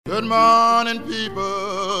Good morning,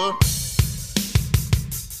 people.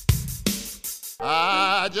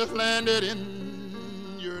 I just landed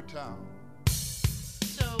in your town.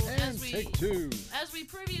 So, And take two. As we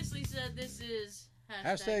previously said, this is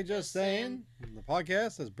Hashtag just saying, the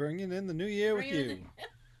podcast that's bringing in the new year with you.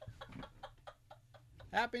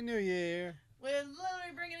 Happy New Year. We're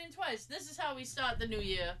literally bringing it in twice. This is how we start the new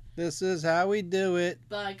year. This is how we do it.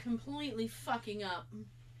 By completely fucking up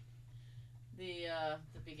the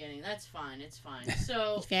beginning. That's fine. It's fine.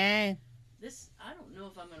 So Okay. this, I don't know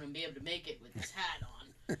if I'm gonna be able to make it with this hat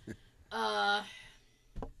on.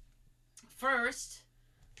 First,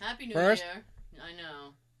 Happy New Year. I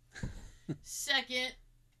know. Second,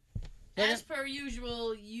 as per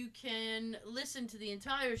usual, you can listen to the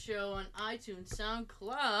entire show on iTunes,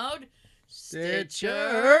 SoundCloud,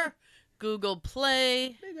 Stitcher, Google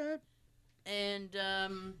Play, and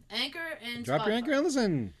Anchor and Drop Spotify. your anchor and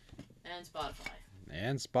listen. And Spotify.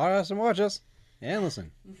 And spot us and watch us. And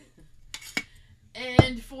listen.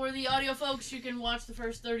 And for the audio folks, you can watch the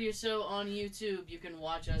first 30 or so on YouTube. You can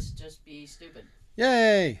watch us just be stupid.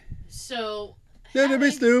 Yay. So... Did it be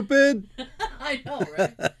stupid? I know,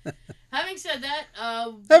 right? Having said that,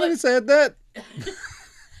 Having said that.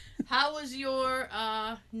 how was your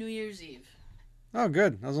New Year's Eve? Oh,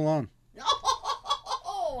 good. I was alone.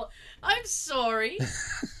 Oh, I'm sorry.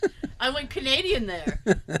 I went Canadian there.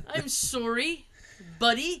 I'm sorry,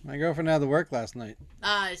 buddy. My girlfriend had to work last night.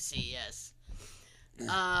 I see, yes.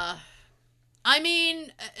 I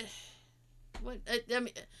mean,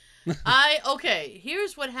 okay,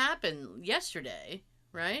 here's what happened yesterday,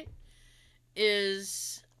 right?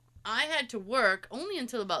 Is I had to work only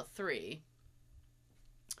until about 3.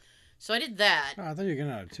 So I did that. Oh, I thought you were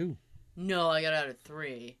getting out of 2. No, I got out at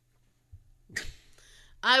 3.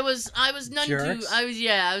 I was none Jerks. too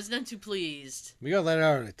I was none too pleased. We got let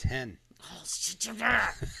out at 10. Oh, shit, your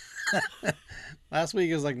back. Last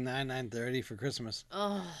week was like 9:30 for Christmas.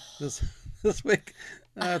 Oh. This week,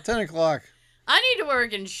 10 o'clock. I need to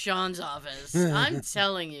work in Sean's office. I'm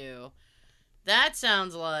telling you. That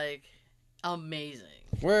sounds like amazing.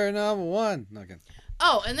 We're number 1. No, kidding.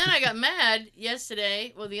 Oh, and then I got mad the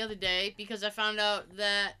other day, because I found out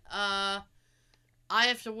that I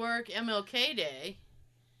have to work MLK Day.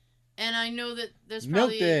 And I know that there's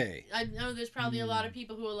probably... Milk Day. I know there's probably a lot of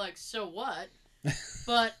people who are like, so what?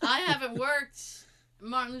 But I haven't worked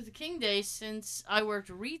Martin Luther King Day since I worked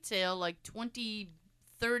retail like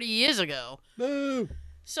 30 years ago. Boo.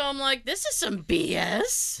 So I'm like, this is some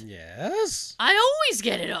BS. Yes. I always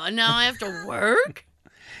get it on. Now I have to work?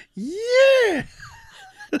 Yeah.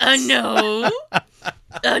 No.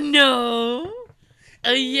 No.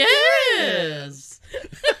 Yes.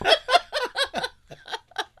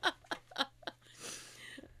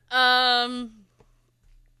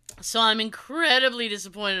 So I'm incredibly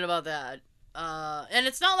disappointed about that. And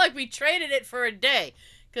it's not like we traded it for a day.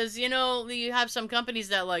 Because, you have some companies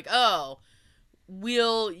that like, oh,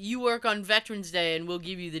 you work on Veterans Day and we'll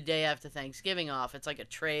give you the day after Thanksgiving off. It's like a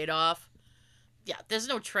trade-off. Yeah, there's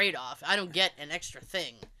no trade-off. I don't get an extra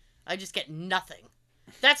thing. I just get nothing.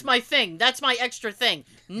 That's my thing. That's my extra thing.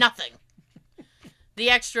 Nothing. The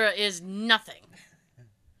extra is nothing.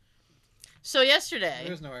 So yesterday...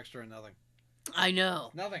 There's no extra or nothing. I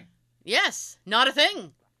know. Nothing. Yes, not a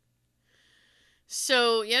thing.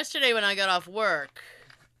 So yesterday when I got off work,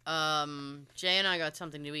 Jay and I got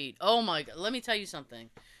something to eat. Oh my God, let me tell you something.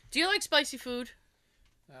 Do you like spicy food?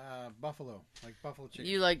 Buffalo. Like buffalo chicken.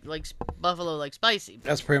 You like buffalo like spicy?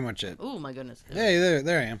 That's pretty much it. Oh my goodness. Hey,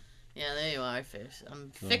 there I am. Yeah, there you are. I'm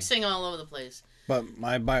fixing all over the place. But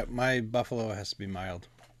my buffalo has to be mild.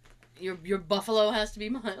 Your buffalo has to be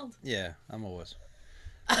mild? Yeah, I'm a wuss.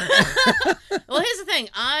 Well, here's the thing.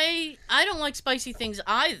 I don't like spicy things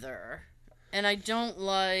either. And I don't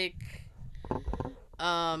like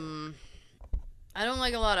I don't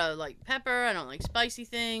like a lot of like pepper. I don't like spicy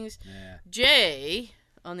things. Yeah. Jay,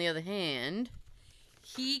 on the other hand,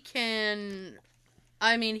 he'd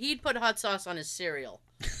put hot sauce on his cereal.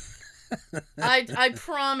 I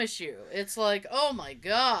promise you. It's like, oh my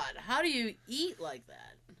God, how do you eat like that?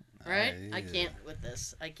 Right? I can't with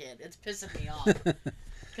this. I can't. It's pissing me off.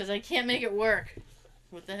 Because I can't make it work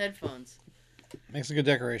with the headphones. Makes a good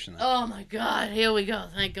decoration, though. Oh my God, here we go.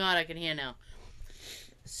 Thank God I can hear now.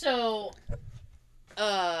 So,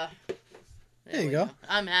 there you go.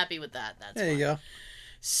 I'm happy with that. That's there you fine. go.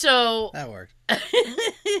 So That worked.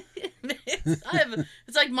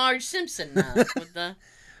 it's like Marge Simpson now with the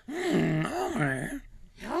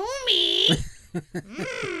homie.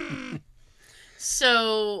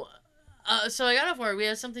 So I got off work. We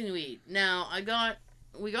had something to eat. Now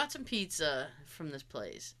we got some pizza from this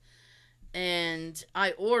place, and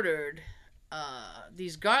I ordered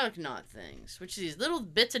these garlic knot things, which are these little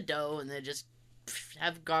bits of dough, and they just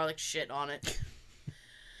have garlic shit on it.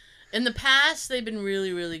 In the past, they've been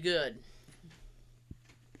really, really good.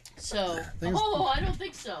 So, I don't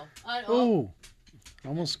think so. Oh,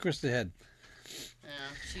 almost squished the head. Yeah,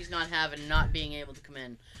 she's not having not being able to come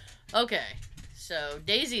in. Okay, so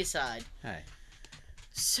Daisy aside. Hi.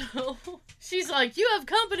 So she's like, you have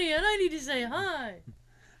company, and I need to say hi.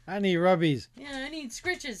 I need rubbies. Yeah, I need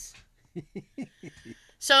scritches.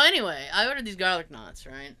 So anyway, I ordered these garlic knots,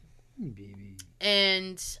 right? Baby.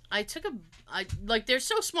 And I took they're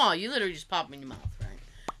so small, you literally just pop them in your mouth, right?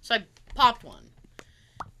 So I popped one.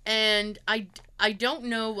 And I don't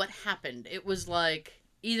know what happened. It was like,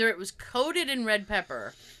 either it was coated in red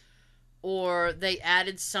pepper, or they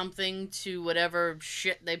added something to whatever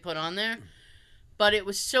shit they put on there. But it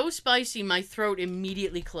was so spicy, my throat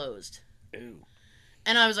immediately closed. Ew.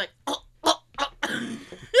 And I was like,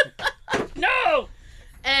 no!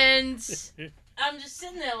 And I'm just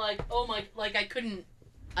sitting there like, oh my, like I couldn't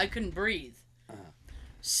breathe.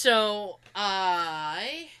 So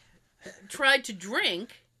I tried to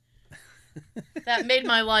drink. That made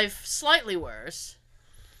my life slightly worse.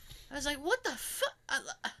 I was like, what the fuck?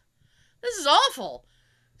 This is awful.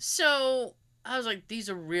 So I was like, these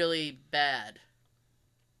are really bad.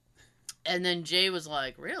 And then Jay was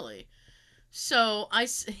like, really? So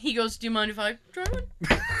he goes, do you mind if I try one?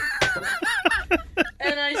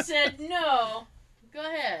 And I said, no, go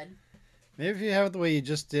ahead. Maybe if you have it the way you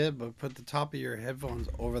just did, but put the top of your headphones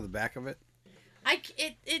over the back of it.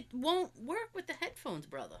 It won't work with the headphones,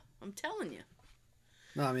 brother. I'm telling you.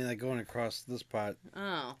 No, I mean like going across this part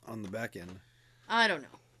Oh. on the back end. I don't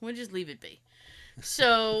know. We'll just leave it be.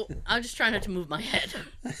 So I'm just trying not to move my head.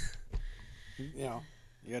 You know,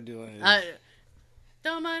 you gotta do it.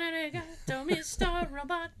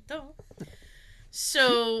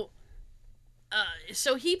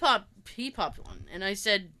 So he popped one, and I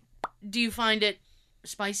said, do you find it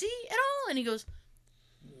spicy at all? And he goes,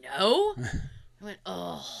 no. I went,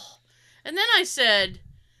 oh. And then I said,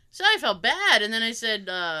 so I felt bad, and then I said,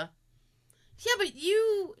 yeah, but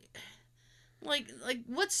you, like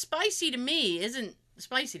what's spicy to me isn't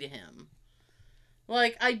spicy to him.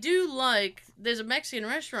 Like, I do like, there's a Mexican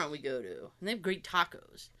restaurant we go to, and they have great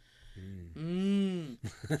tacos.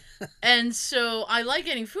 And so I like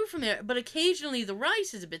getting food from there, but occasionally the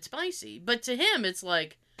rice is a bit spicy. But to him, it's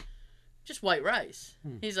like, just white rice.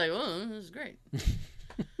 He's like, oh, this is great.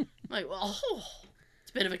 I'm like, well,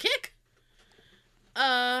 it's a bit of a kick.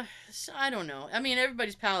 So I don't know. I mean,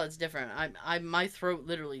 everybody's palate's different. My throat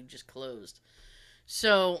literally just closed.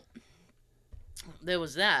 So there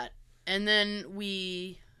was that. And then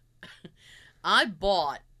I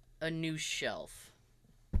bought a new shelf.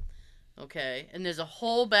 Okay? And there's a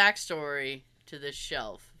whole backstory to this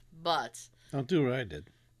shelf. But... Don't do what I did.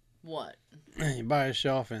 What? You buy a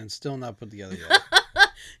shelf and it's still not put together yet.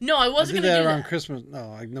 No, I wasn't going to do that. Around Christmas. No,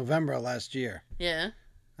 like November of last year. Yeah.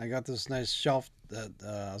 I got this nice shelf that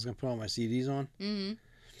I was going to put all my CDs on. Mm-hmm.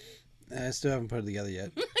 And I still haven't put it together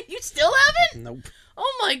yet. You still haven't? Nope.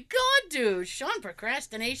 Oh my god, dude. Sean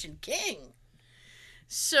Procrastination King.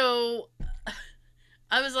 So,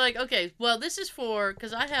 I was like, okay, well, this is for,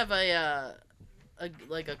 because I have a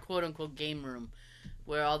quote-unquote game room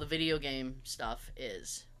where all the video game stuff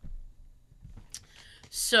is.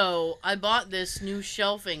 So, I bought this new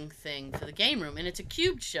shelving thing for the game room, and it's a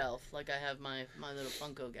cubed shelf, like I have my little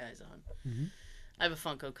Funko guys on. Mm-hmm. I have a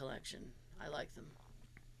Funko collection. I like them.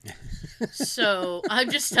 So, I'm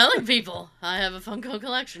just telling people I have a Funko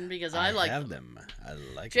collection because I like them. I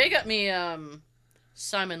like Jay got me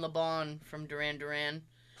Simon Le Bon from Duran Duran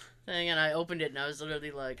thing, and I opened it, and I was literally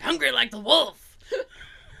like, hungry like the wolf!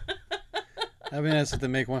 I mean, that's what they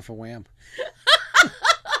make one for Wham.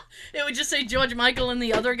 It would just say George Michael and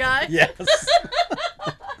the other guy? Yes.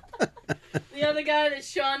 The other guy that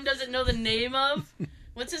Sean doesn't know the name of?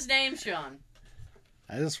 What's his name, Sean?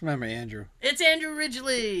 I just remember Andrew. It's Andrew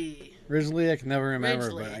Ridgely. Ridgely, I can never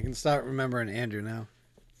remember, but I can start remembering Andrew now.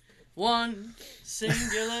 One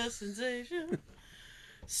singular sensation.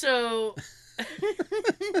 So,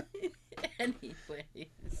 anyways,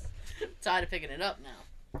 tired of picking it up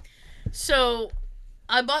now. So,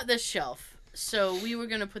 I bought this shelf. So, we were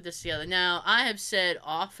going to put this together. Now, I have said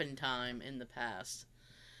oftentimes in the past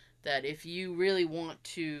that if you really want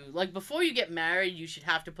to, like, before you get married, you should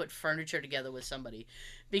have to put furniture together with somebody.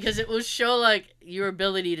 Because it will show, like, your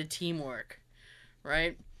ability to teamwork,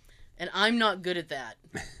 right? And I'm not good at that,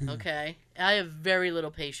 okay? I have very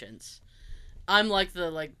little patience. I'm like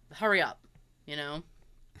hurry up, you know?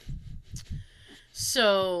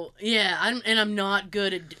 So yeah, I'm not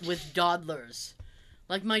good with dawdlers.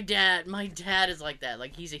 Like my dad is like that.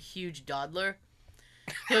 Like he's a huge dawdler.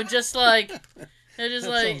 He'll just like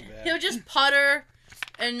he'll just putter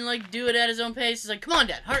and like do it at his own pace. He's like, "Come on,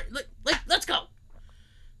 Dad, hurry, let's go."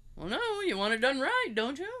 Well, no, you want it done right,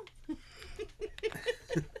 don't you?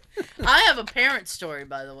 I have a parent story,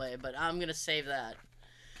 by the way, but I'm gonna save that.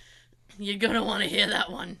 You're gonna want to hear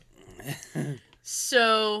that one.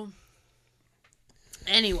 So,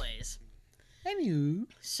 anyways. Anywho.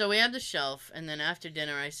 So we had the shelf, and then after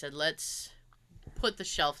dinner I said, let's put the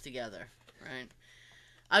shelf together, right?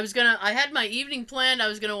 I had my evening planned. I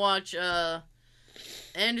was gonna watch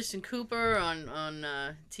Anderson Cooper on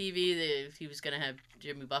TV. He was gonna have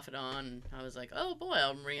Jimmy Buffett on. And I was like, oh boy,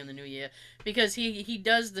 I'll bring in the new year. Because he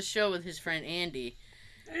does the show with his friend Andy.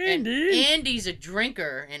 And Andy's a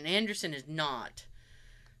drinker, and Anderson is not.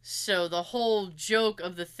 So the whole joke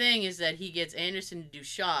of the thing is that he gets Anderson to do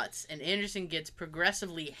shots, and Anderson gets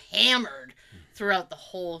progressively hammered throughout the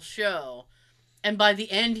whole show. And by the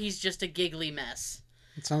end, he's just a giggly mess.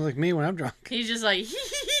 It sounds like me when I'm drunk. He's just like,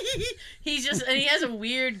 and he has a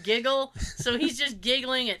weird giggle, so he's just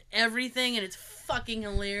giggling at everything, and it's fucking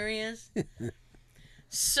hilarious.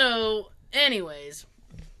 So, anyways.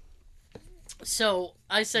 So,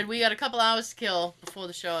 I said, we got a couple hours to kill before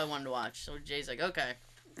the show I wanted to watch. So, Jay's like, okay.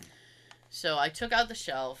 So, I took out the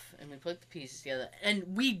shelf, and we put the pieces together.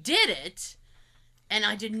 And we did it, and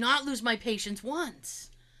I did not lose my patience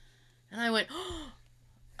once. And I went, oh,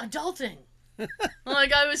 adulting.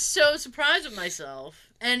 Like, I was so surprised with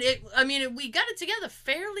myself. And we got it together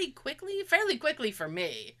fairly quickly for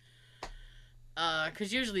me.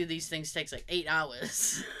 Because usually these things takes like 8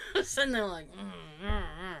 hours. Sitting there like,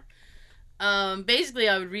 basically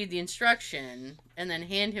I would read the instruction and then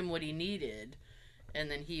hand him what he needed,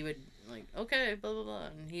 and then he would like, okay, blah blah blah,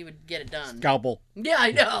 and he would get it done. Scalpel. Yeah,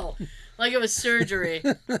 I know. Like it was surgery.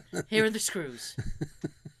 Here are the screws.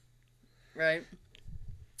 Right?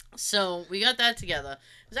 So we got that together.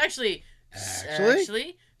 It was actually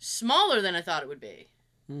smaller than I thought it would be.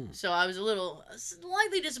 So I was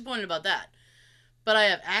slightly disappointed about that. But I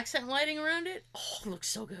have accent lighting around it. Oh, it looks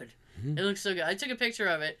so good. It looks so good. I took a picture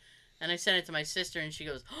of it, and I sent it to my sister, and she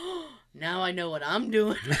goes, oh, now I know what I'm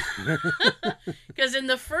doing. Because in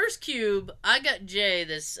the first cube, I got Jay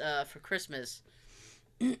this for Christmas.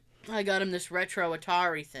 I got him this retro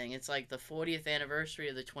Atari thing. It's like the 40th anniversary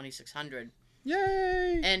of the 2600.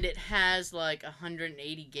 Yay! And it has like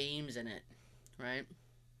 180 games in it, right?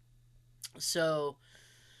 So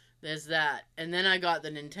there's that. And then I got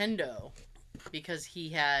the Nintendo because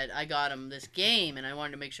I got him this game and I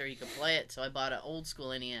wanted to make sure he could play it. So I bought an old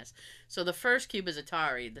school NES. So the first cube is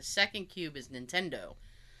Atari. The second cube is Nintendo.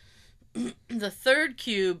 The third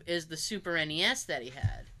cube is the Super NES that he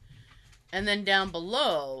had. And then down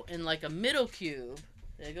below, in like a middle cube,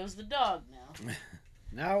 there goes the dog now.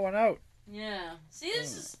 Now it went out. Yeah. See,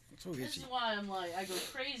 this is why I'm like, I go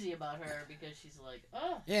crazy about her, because she's like,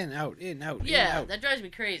 oh. In, out. Yeah, in, out. that drives me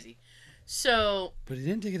crazy. So. But he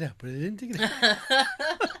didn't take it out.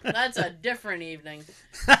 That's a different evening.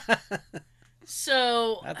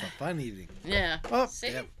 So. That's a fun evening. Yeah. Oh,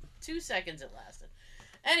 see? yep. 2 seconds it lasted.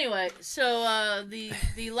 Anyway, so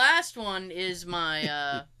the last one is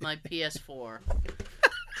my my PS4.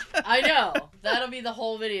 I know. That'll be the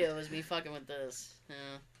whole video, is me fucking with this.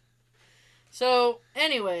 Yeah. So,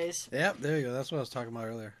 anyways. Yep, there you go. That's what I was talking about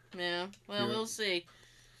earlier. Yeah. Well, we'll see.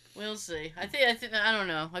 We'll see. I think I don't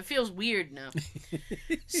know. It feels weird now.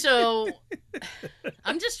 So,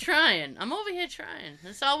 I'm just trying. I'm over here trying.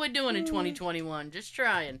 That's all we're doing in 2021. Just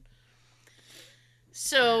trying.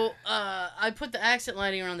 So, I put the accent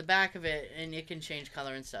lighting around the back of it, and it can change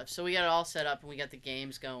color and stuff. So we got it all set up, and we got the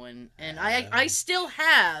games going. And I still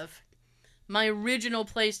have my original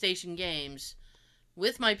PlayStation games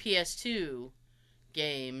with my PS2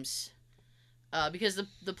 games, because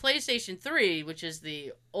the PlayStation 3, which is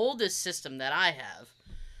the oldest system that I have,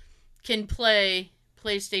 can play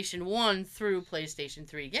PlayStation 1 through PlayStation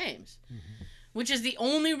 3 games, which is the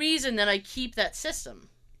only reason that I keep that system.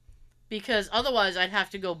 Because otherwise I'd have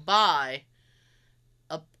to go buy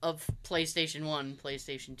a PlayStation 1,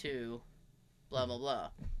 PlayStation 2, blah, blah, blah.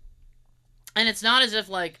 And it's not as if,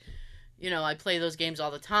 like, you know, I play those games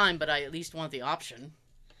all the time, but I at least want the option,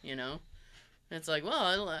 you know? And it's like,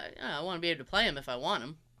 well, I want to be able to play them if I want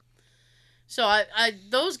them. So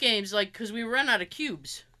those games, like, because we run out of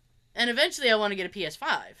cubes. And eventually I want to get a PS5.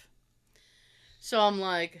 So I'm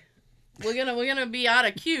like, we're gonna be out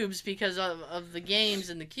of cubes because of the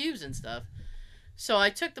games and the cubes and stuff. So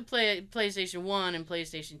I took the PlayStation 1 and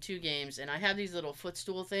PlayStation 2 games, and I have these little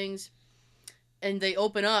footstool things. and they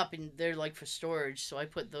open up and they're like for storage, so I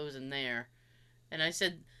put those in there. And I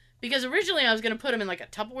said, because originally I was going to put them in like a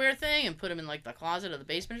Tupperware thing and put them in like the closet of the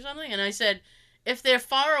basement or something. And I said, if they're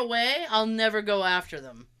far away, I'll never go after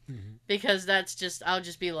them. Mhm. Because I'll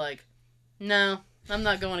just be like, no, I'm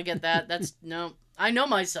not going to get that. No. I know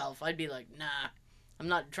myself. I'd be like, nah, I'm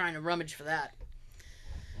not trying to rummage for that.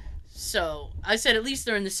 So I said, at least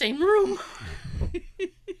they're in the same room.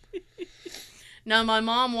 Now, my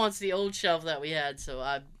mom wants the old shelf that we had, so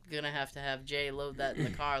I'm going to have Jay load that in the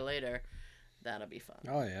car later. That'll be fun.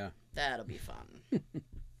 Oh, yeah. That'll be fun.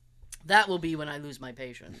 That will be when I lose my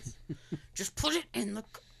patience. Just put it in the...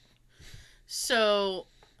 So,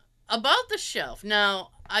 about the shelf. Now,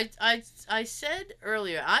 I said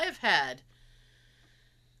earlier, I have had...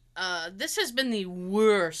 this has been the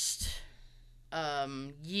worst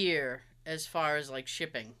year as far as, like,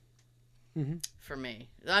 shipping. Mm-hmm. For me.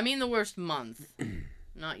 I mean the worst month,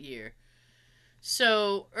 not year.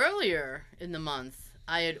 So, earlier in the month,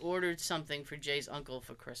 I had ordered something for Jay's uncle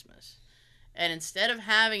for Christmas. And instead of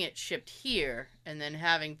having it shipped here and then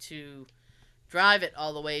having to drive it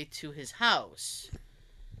all the way to his house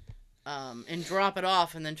and drop it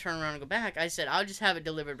off and then turn around and go back, I said, I'll just have it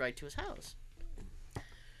delivered right to his house.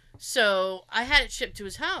 So, I had it shipped to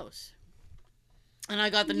his house. And I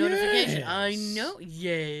got the notification. Yes. I know.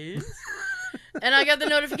 Yes. And I got the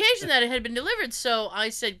notification that it had been delivered. So I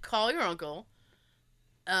said, call your uncle.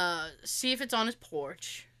 See if it's on his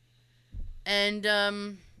porch. And,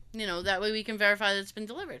 that way we can verify that it's been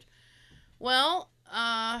delivered. Well,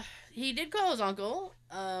 he did call his uncle.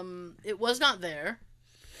 It was not there.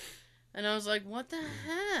 And I was like, what the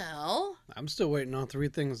hell? I'm still waiting on 3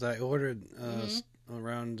 things I ordered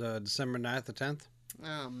around December 9th or 10th.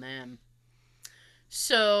 Oh, man.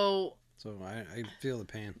 So I feel the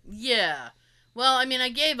pain. yeah. Well, I mean, I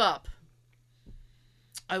gave up.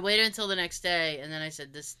 I waited until the next day, and then I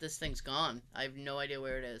said, this thing's gone. I have no idea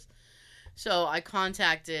where it is. So I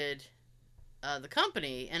contacted the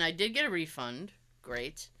company, and I did get a refund.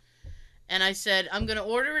 Great. And I said, I'm going to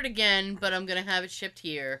order it again, but I'm going to have it shipped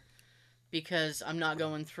here because I'm not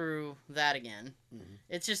going through that again. Mm-hmm.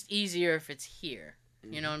 It's just easier if it's here.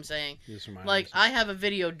 You know what I'm saying? Yes, from my Like, house. I have a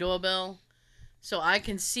video doorbell, so I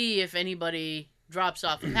can see if anybody drops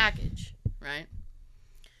off a package, right?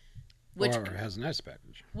 Which or has a nice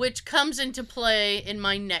package. which comes into play in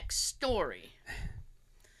my next story.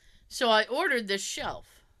 So I ordered this shelf,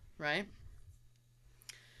 right?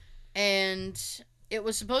 And it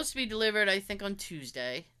was supposed to be delivered, I think, on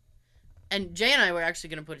Tuesday. And Jay and I were actually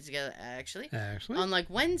going to put it together, actually, on, like,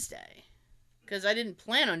 Wednesday. Because I didn't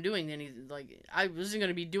plan on doing any, like, I wasn't going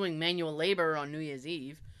to be doing manual labor on New Year's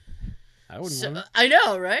Eve. I wouldn't want it. I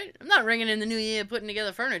know, right? I'm not ringing in the new year putting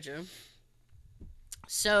together furniture.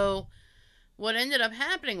 So, what ended up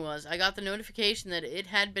happening was I got the notification that it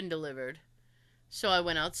had been delivered. So I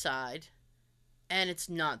went outside, and it's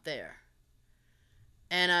not there.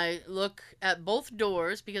 And I look at both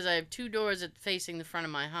doors, because I have 2 doors facing the front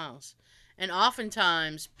of my house. And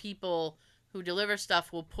oftentimes, people who deliver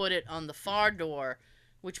stuff will put it on the far door,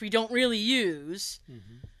 which we don't really use.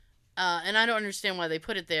 Mm-hmm. And I don't understand why they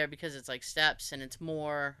put it there, because it's like steps and it's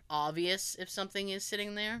more obvious if something is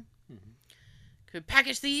sitting there. Mm-hmm. Could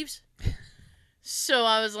package thieves. So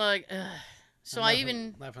I was like, ugh. So I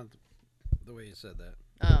even... Laughing at the way you said that.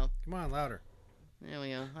 Oh, Come on, louder. there we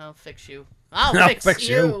go. I'll fix you. I'll I'll fix fix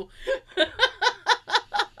you.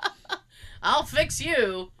 I'll fix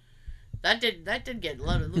you. That did get a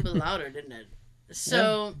little bit louder, didn't it?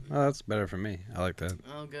 So... Yeah. Oh, that's better for me. I like that.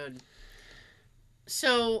 Oh, good.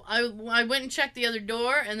 So I went and checked the other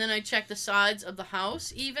door, and then I checked the sides of the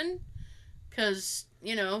house even, because,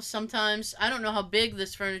 sometimes I don't know how big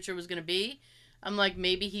this furniture was going to be. I'm like,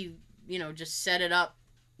 maybe he, just set it up,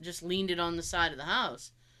 just leaned it on the side of the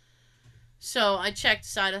house. So I checked the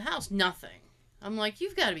side of the house, nothing. I'm like,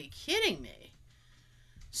 you've got to be kidding me.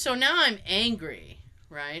 So now I'm angry,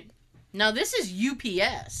 right? Now this is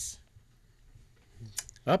UPS.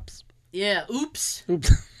 Oops. Yeah, oops.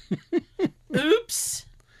 Oops. Oops.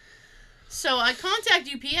 So I contact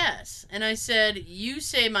UPS, and I said, you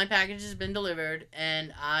say my package has been delivered,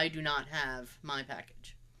 and I do not have my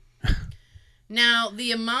package. Now,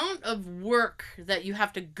 the amount of work that you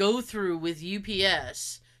have to go through with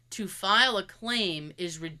UPS to file a claim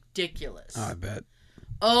is ridiculous. Oh, I bet.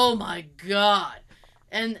 Oh, my God.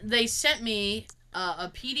 And they sent me a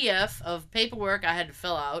PDF of paperwork I had to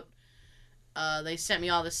fill out. They sent me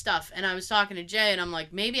all this stuff, and I was talking to Jay, and I'm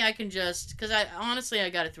like, maybe I can just, because I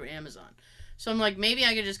got it through Amazon. So I'm like, maybe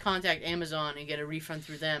I could just contact Amazon and get a refund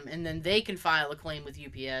through them, and then they can file a claim with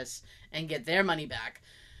UPS and get their money back.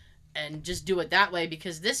 and just do it that way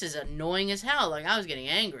because this is annoying as hell. Like, I was getting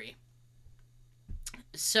angry.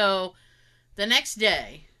 So, the next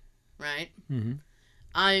day, right, Mm-hmm.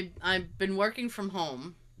 I've been working from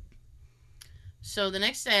home. So, the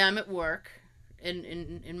next day I'm at work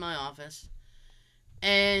in my office,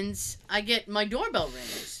 and I get my doorbell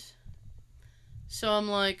rings. So, I'm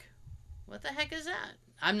like, what the heck is that?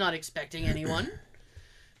 I'm not expecting anyone.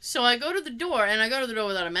 So I go to the door, and I go to the door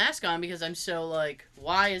without a mask on because I'm so like,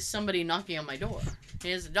 why is somebody knocking on my door?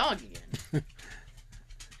 Here's the dog again.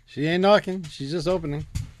 She ain't knocking. She's just opening.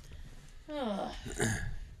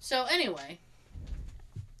 So anyway,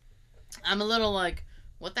 I'm a little like,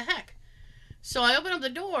 what the heck? So I open up the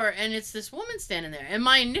door, and it's this woman standing there. And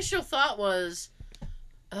my initial thought was,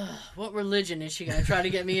 what religion is she going to try to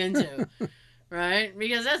get me into? Right?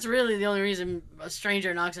 Because that's really the only reason a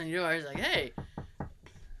stranger knocks on your door. He's like, hey,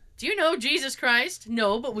 do you know Jesus Christ?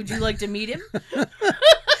 No, but would you like to meet him?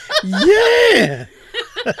 Yeah!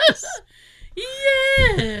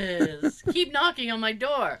 Yes! Keep knocking on my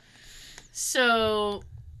door. So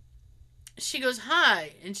she goes,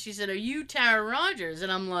 hi. And she said, are you Tara Rogers?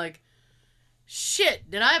 And I'm like, shit,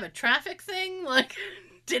 did I have a traffic thing? Like,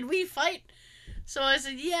 did we fight? So I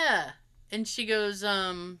said, yeah. And she goes,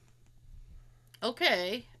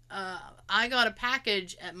 okay, I got a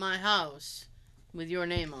package at my house with your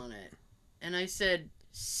name on it. And I said,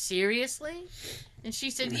 seriously? And she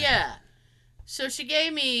said, yeah. So she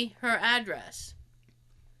gave me her address.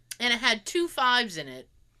 And it had 2 5s in it.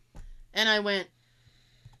 And I went,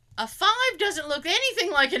 a 5 doesn't look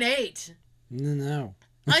anything like an 8. No.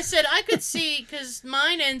 I said, I could see, because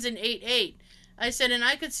mine ends in 8-8. I said, and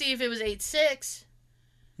I could see if it was 8-6.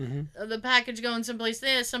 Mm-hmm. The package going someplace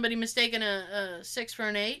there, somebody mistaken a 6 for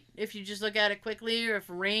an 8, if you just look at it quickly, or if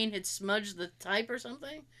rain had smudged the type or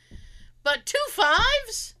something. But 2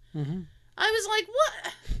 5s? Mm-hmm. I was like,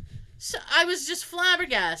 what? So I was just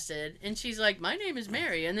flabbergasted, and she's like, my name is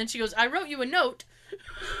Mary, and then she goes, I wrote you a note.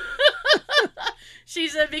 She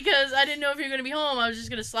said, because I didn't know if you were going to be home, I was just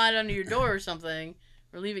going to slide it under your door or something,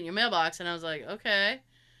 or leave it in your mailbox, and I was like, okay.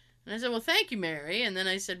 And I said, well, thank you, Mary, and then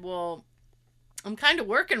I said, well, I'm kind of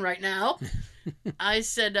working right now. I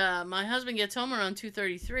said, my husband gets home around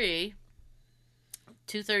 2:33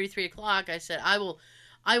 o'clock. I said, I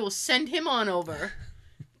will send him on over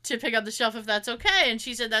to pick up the shelf if that's okay. And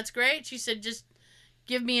she said, that's great. She said, just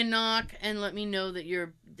give me a knock and let me know that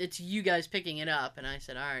it's you guys picking it up. And I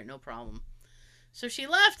said, all right, no problem. So she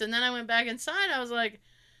left, and then I went back inside. I was like,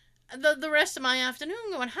 the rest of my afternoon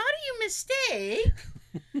going, how do you mistake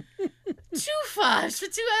 2 5s for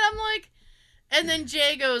 2? And I'm like, and then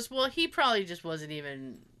Jay goes, well, he probably just wasn't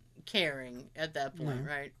even caring at that point,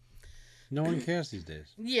 right? No one cares these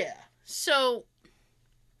days. Yeah. So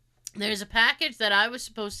there's a package that I was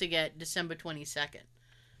supposed to get December 22nd.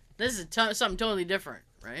 This is something totally different,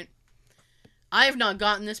 right? I have not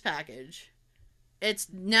gotten this package. It's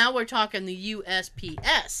now we're talking the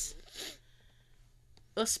USPS.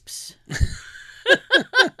 Oops.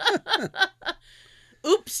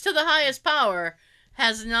 Oops to the highest power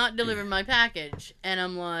has not delivered my package, and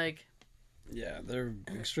I'm like, yeah, they're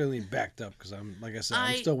extremely backed up because I'm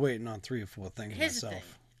still waiting on 3 or 4 things here's the thing.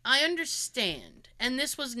 myself. I understand, and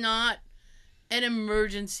this was not an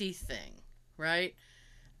emergency thing, right?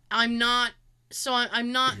 I'm not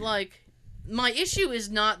like, my issue is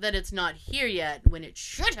not that it's not here yet when it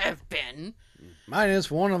should have been. Mine is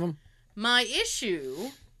one of them. My issue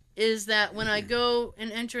is that when I go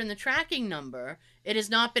and enter in the tracking number, it has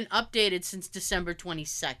not been updated since December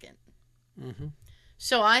 22nd. Mm-hmm.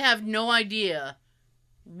 So I have no idea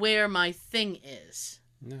where my thing is.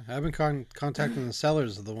 Yeah, I've been contacting the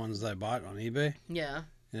sellers of the ones that I bought on eBay. Yeah.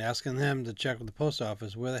 And asking them to check with the post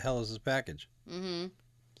office, where the hell is this package? Mm-hmm.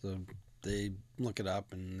 So they look it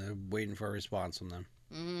up, and they're waiting for a response from them.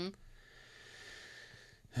 Mm-hmm.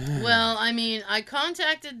 Well, I mean, I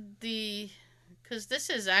contacted because this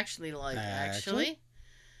is actually like,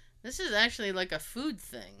 this is actually like a food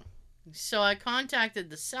thing. So I contacted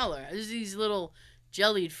the seller. There's these little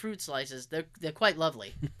jellied fruit slices. They're quite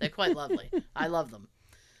lovely. They're quite lovely. I love them.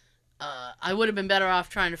 I would have been better off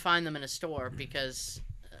trying to find them in a store because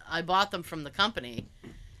I bought them from the company,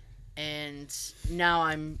 and now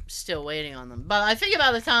I'm still waiting on them. But I think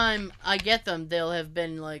by the time I get them, they'll have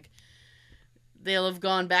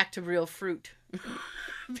gone back to real fruit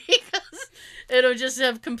because it'll just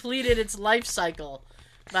have completed its life cycle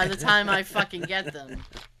by the time I fucking get them.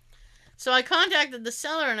 So I contacted the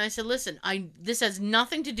seller and I said, listen, this has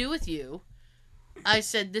nothing to do with you. I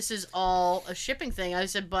said, this is all a shipping thing. I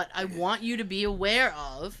said, but I want you to be aware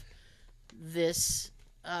of this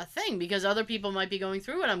thing because other people might be going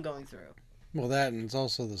through what I'm going through. Well, that, and it's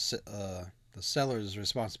also the seller's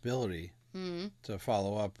responsibility to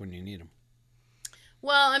follow up when you need them.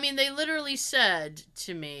 Well, I mean, they literally said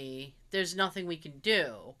to me, "There's nothing we can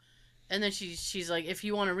do," and then she's like, "If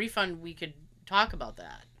you want a refund, we could talk about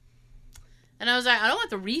that." And I was like, "I don't want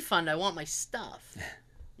the refund. I want my stuff."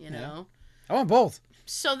 You know. I want both.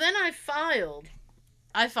 So then I filed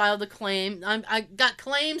a claim. I got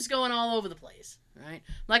claims going all over the place, right?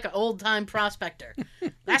 Like an old-time prospector.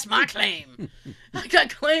 That's my claim. I got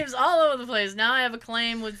claims all over the place. Now I have a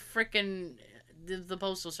claim with frickin' the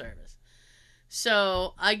Postal Service.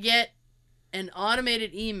 So I get an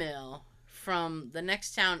automated email from the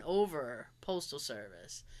next town over Postal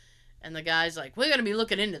Service. And the guy's like, "We're going to be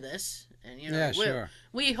looking into this. And, you know, Yeah, sure.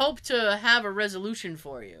 we hope to have a resolution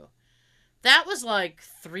for you." That was like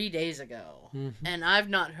 3 days ago. Mm-hmm. And I've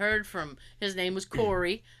not heard from... His name was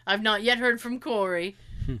Corey. I've not yet heard from Corey.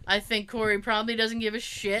 I think Corey probably doesn't give a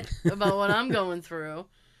shit about what I'm going through.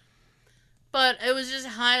 But it was just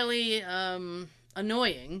highly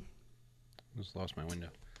annoying. Just lost my window.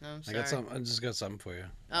 I'm I sorry. just got something for you.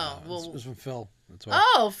 Oh, well... It was from Phil. That's why.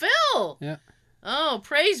 Oh, Phil! Yeah. Oh,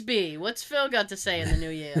 praise be. What's Phil got to say in the new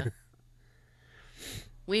year?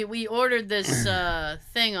 We ordered this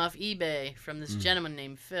thing off eBay from this gentleman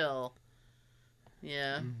named Phil.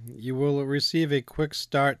 Yeah. You will receive a quick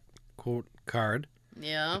start quote card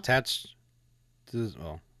Yeah. attached to this,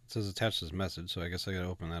 well, it says attached to this message, so I guess I gotta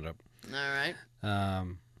open that up. All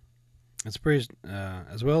right. It's pretty,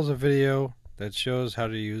 as well as a video that shows how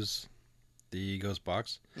to use the Ghost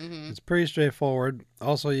Box. Mm-hmm. It's pretty straightforward.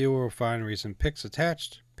 Also, you will find recent pics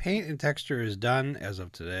attached. Paint and texture is done as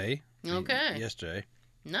of today. Okay. Yesterday.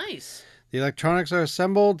 Nice. The electronics are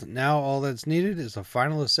assembled. Now all that's needed is a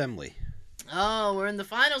final assembly. Oh, we're in the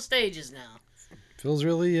final stages now. Phil's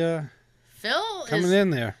really Phil coming is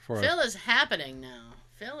in there for Phil us. is happening now.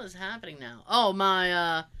 Phil is happening now. Oh,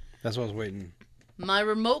 my That's what I was waiting. my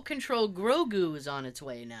remote control Grogu is on its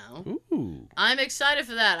way now. Ooh. I'm excited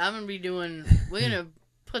for that. I'm gonna be doing. We're gonna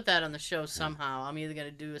put that on the show somehow. I'm either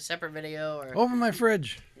gonna do a separate video or Open my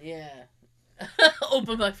fridge. yeah,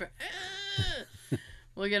 open my fridge.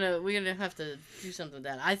 We're gonna have to do something with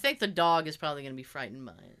that. I think the dog is probably gonna be frightened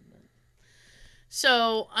by it. But...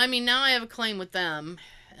 So I mean, now I have a claim with them,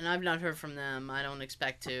 and I've not heard from them. I don't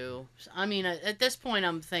expect to. I mean, at this point,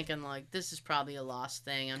 I'm thinking like this is probably a lost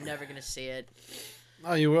thing. I'm never gonna see it.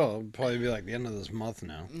 Oh, you will. It'll probably be like the end of this month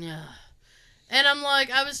now. Yeah. And I'm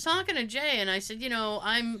like, I was talking to Jay, and I said, you know,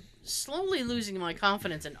 I'm slowly losing my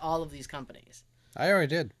confidence in all of these companies. I already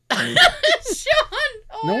did. Sean!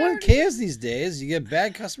 Oh, No I one already- cares these days. You get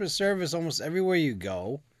bad customer service almost everywhere you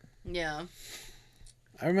go. Yeah.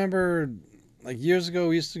 I remember, like, years ago,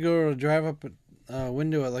 we used to go to drive up a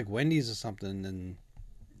window at, like, Wendy's or something, and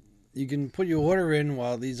you can put your order in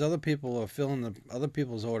while these other people are filling the other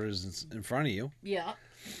people's orders in front of you. Yeah.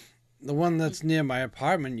 The one that's near my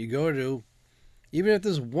apartment, you go to, even if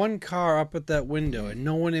there's one car up at that window and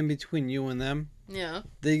no one in between you and them, Yeah.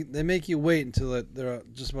 they make you wait until they're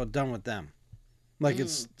just about done with them. Like,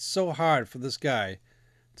 it's so hard for this guy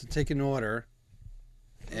to take an order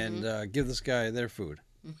and give this guy their food.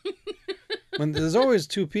 When there's always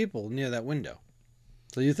two people near that window.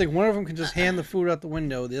 So you think one of them can just hand the food out the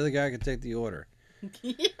window, the other guy can take the order.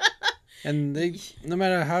 Yeah. And they, no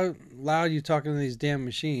matter how loud you're talking to these damn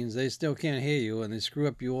machines, they still can't hear you, and they screw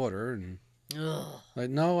up your order. And Ugh. like,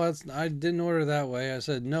 no, I didn't order that way. I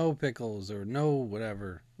said no pickles or no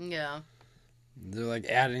whatever. Yeah. They're like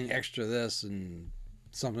adding extra this and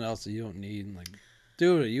something else that you don't need. And like,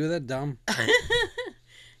 dude, are you that dumb?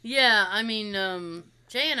 Yeah, I mean,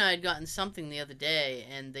 Jay and I had gotten something the other day,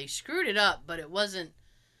 and they screwed it up, but it wasn't...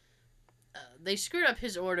 they screwed up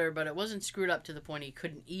his order, but it wasn't screwed up to the point he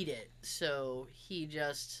couldn't eat it. So he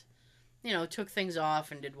just, you know, took things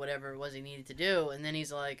off and did whatever it was he needed to do. And then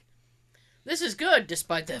he's like, "This is good,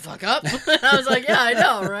 despite that fuck up." And I was like, "Yeah, I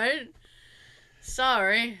know, right?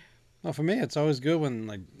 Sorry." Well, for me, it's always good when,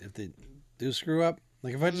 like, if they do screw up.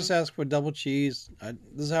 Like, if I just ask for double cheese,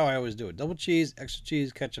 this is how I always do it. Double cheese, extra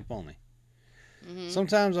cheese, ketchup only. Mm-hmm.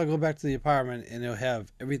 Sometimes I'll go back to the apartment and it'll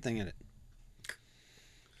have everything in it.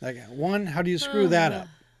 Like, one, how do you screw that up?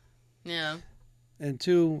 Yeah. And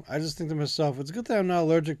two, I just think to myself, it's good that I'm not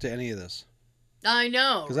allergic to any of this. I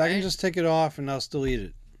know, Because right? I can just take it off and I'll still eat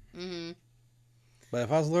it. Mm-hmm. But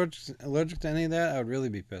if I was allergic to any of that, I would really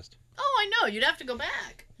be pissed. Oh, I know. You'd have to go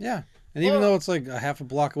back. Yeah. And even Or- though it's like a half a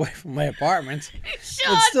block away from my apartment,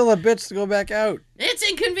 Sean, it's still a bitch to go back out. it's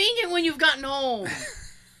inconvenient when you've gotten home.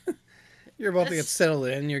 You're about to get That's- settled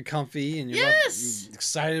in, you're comfy, and Yes. you're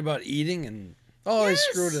excited about eating, and I Yes.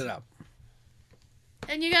 screwed it up.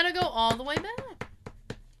 And you gotta go all the way back.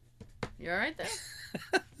 You all right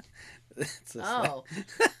there? It's just Oh.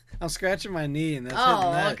 I'm scratching my knee and that's hitting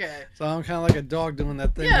Oh, that. okay. So I'm kind of like a dog doing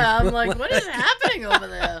that thing. Yeah, I'm like, what is happening over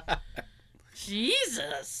there?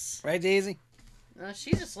 Jesus. Right, Daisy?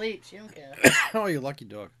 She's asleep. She don't care. Oh, you lucky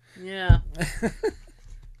dog. Yeah.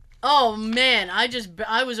 Oh man,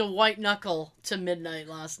 I was a white knuckle to midnight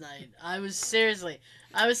last night. I was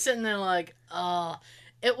sitting there like,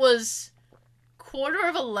 it was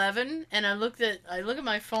 11:15, and I look at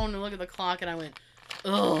my phone and look at the clock, and I went,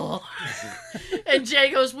 oh. And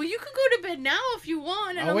Jay goes, well, you can go to bed now if you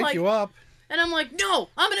want. And I'll wake you up. And I'm like, no,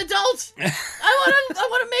 I'm an adult. I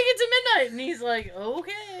want to make it to midnight. And he's like,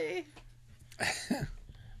 okay.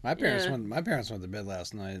 My parents went to bed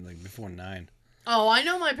last night like before 9. Oh, I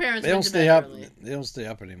know my parents. They don't went to stay bed up. early. They don't stay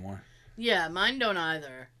up anymore. Yeah, mine don't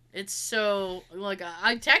either. It's so like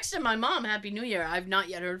I texted my mom Happy New Year. I've not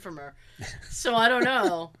yet heard from her, so I don't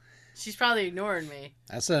know. She's probably ignoring me.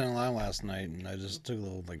 I set an alarm last night and I just took a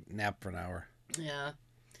little like nap for an hour. Yeah.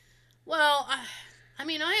 Well, I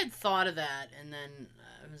mean, I had thought of that, and then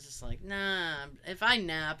I was just like, nah. If I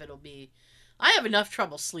nap, it'll be. I have enough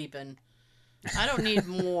trouble sleeping. I don't need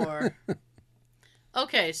more.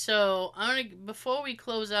 Okay, so before we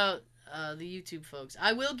close out the YouTube folks,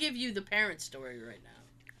 I will give you the parent story right now.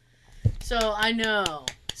 So I know.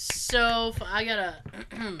 So I gotta.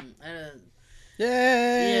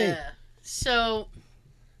 Yay! Yeah. So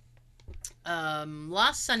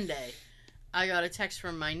last Sunday, I got a text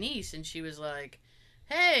from my niece, and she was like,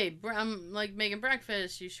 "Hey, I'm like making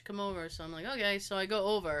breakfast. You should come over." So I'm like, "Okay." So I go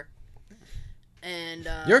over, and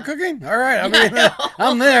You're cooking? All right, Yeah,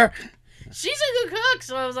 I'm there. She's a good cook,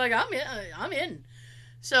 so I was like, I'm in.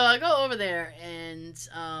 So I go over there, and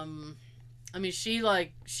I mean, she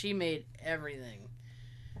made everything.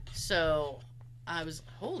 So I was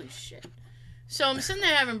holy shit. So I'm sitting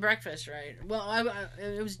there having breakfast, right? Well,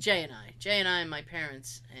 it was Jay and I, and my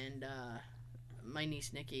parents, and my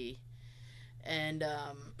niece Nikki, and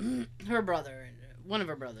her brother, and one of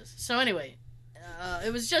her brothers. So anyway,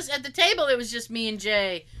 it was just at the table. It was just me and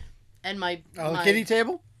Jay, and my kiddie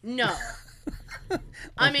table. No.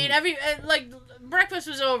 I mean, breakfast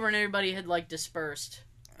was over and everybody had, dispersed.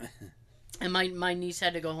 And my niece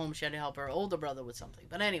had to go home. She had to help her older brother with something.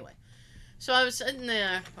 But anyway. So I was sitting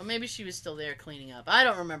there. Or maybe she was still there cleaning up. I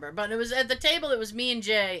don't remember. But it was at the table. It was me and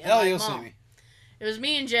Jay and my You'll mom. see me. It was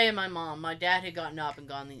me and Jay and my mom. My dad had gotten up and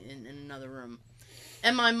gone in another room.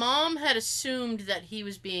 And my mom had assumed that he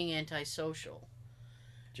was being antisocial.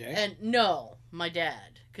 Jay? And no, my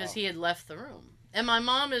dad. Because he had left the room. And my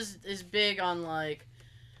mom is big on,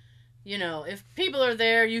 if people are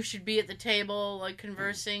there, you should be at the table,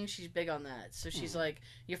 conversing. She's big on that. So she's like,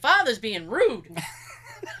 your father's being rude.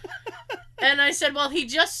 And I said, well, he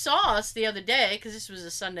just saw us the other day, because this was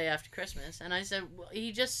a Sunday after Christmas. And I said, well,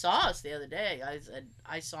 he just saw us the other day. I said,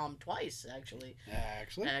 I saw him twice, actually.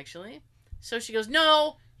 Actually. So she goes,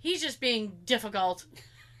 no, he's just being difficult.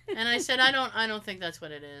 And I said, I don't think that's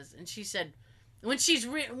what it is. And she said,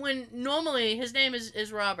 when normally his name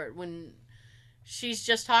is Robert. When she's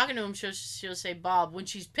just talking to him, she'll say Bob. When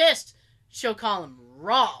she's pissed, she'll call him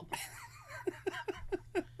Rob.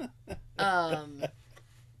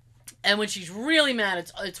 And when she's really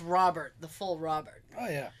mad, it's Robert, the full Robert. Oh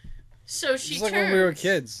yeah. So she It's like turns. when we were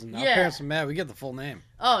kids and our parents were mad. We get the full name.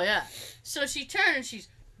 Oh yeah. So she turned and she's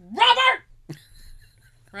Robert.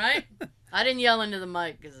 Right? I didn't yell into the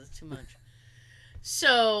mic because it's too much.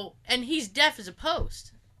 So, and he's deaf as a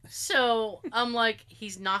post. So, I'm like,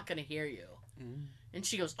 he's not going to hear you. Mm. And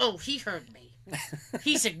she goes, oh, he heard me.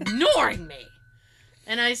 He's ignoring me.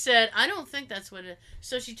 And I said, I don't think that's what it is.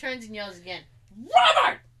 So she turns and yells again,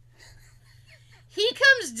 Robert! He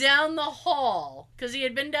comes down the hall, because he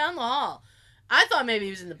had been down the hall. I thought maybe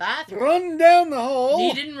he was in the bathroom. Run down the hall.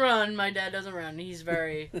 He didn't run. My dad doesn't run. He's a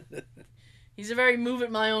very move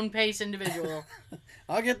at my own pace individual.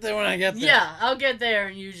 I'll get there when I get there. Yeah, I'll get there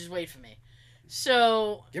and you just wait for me.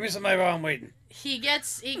 So give me somebody while I'm waiting. He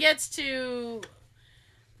gets to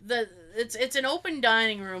it's an open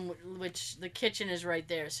dining room, which the kitchen is right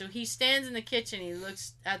there. So he stands in the kitchen, he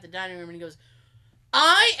looks at the dining room and he goes,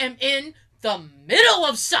 I am in the middle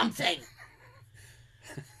of something.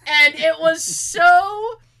 And it was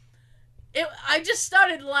so I just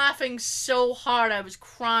started laughing so hard I was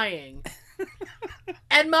crying.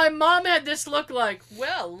 And my mom had this look like,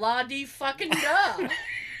 well, la-dee-fucking-da.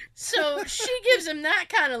 So she gives him that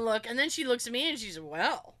kind of look, and then she looks at me and she's,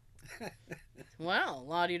 well,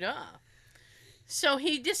 la-dee-da. So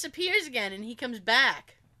he disappears again, and he comes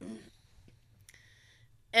back.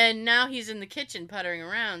 And now he's in the kitchen puttering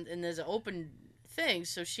around, and there's an open thing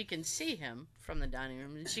so she can see him from the dining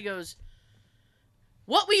room. And she goes,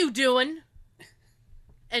 what were you doing?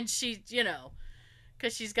 And she, you know,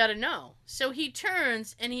 because she's got to know. So he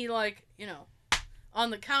turns and he, like, you know, on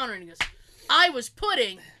the counter and he goes, I was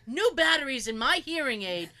putting new batteries in my hearing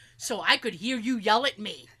aid so I could hear you yell at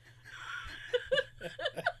me.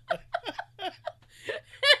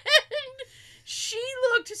 And she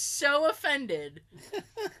looked so offended.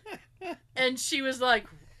 And she was like,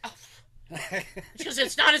 oh. She goes,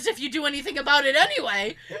 it's not as if you do anything about it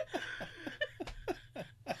anyway.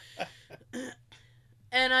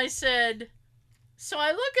 And I said, so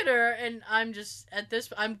I look at her and I'm just,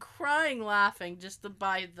 I'm crying laughing just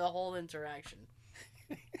by the whole interaction.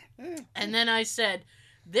 And then I said,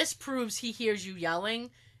 this proves he hears you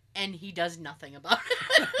yelling and he does nothing about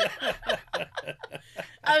it.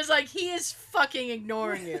 I was like, he is fucking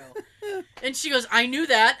ignoring you. And she goes, I knew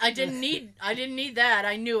that. I didn't need that.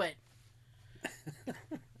 I knew it.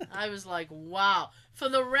 I was like, wow. For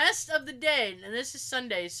the rest of the day, and this is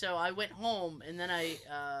Sunday, so I went home and then I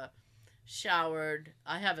showered.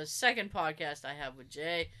 I have a second podcast I have with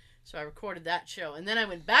Jay, so I recorded that show. And then I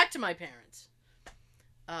went back to my parents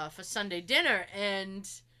for Sunday dinner, and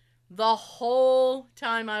the whole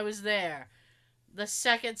time I was there, the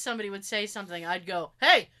second somebody would say something, I'd go,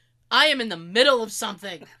 hey, I am in the middle of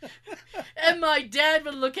something. And my dad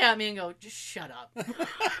would look at me and go, just shut up.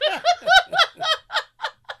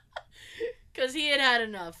 Because he had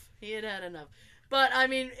enough. He had enough. But, I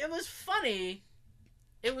mean, it was funny.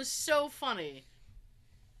 It was so funny.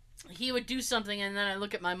 He would do something, and then I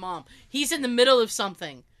look at my mom. He's in the middle of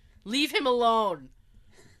something. Leave him alone.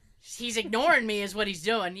 He's ignoring me is what he's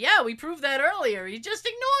doing. Yeah, we proved that earlier. He just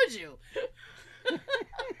ignores you.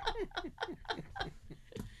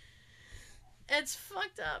 It's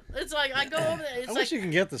fucked up. It's like, I go over there. I wish you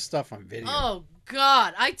can get this stuff on video. Oh,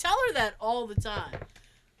 God. I tell her that all the time.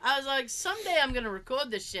 I was like, someday I'm going to record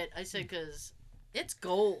this shit. I said, because it's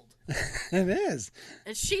gold. It is.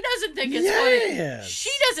 And she doesn't think it's funny. She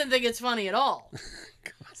doesn't think it's funny at all. Of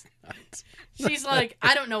course not. She's like,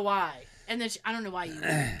 I don't know why. And then I don't know why you.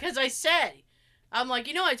 Because I said, I'm like,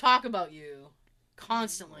 you know, I talk about you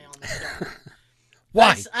constantly on the show.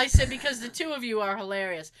 Why? I said, because the two of you are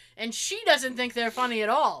hilarious. And she doesn't think they're funny at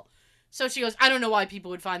all. So she goes, I don't know why people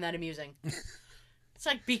would find that amusing. It's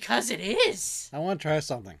like, because it is. I want to try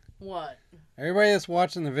something. What? Everybody that's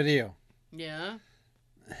watching the video, yeah,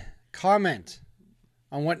 comment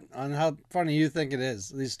on how funny you think it is.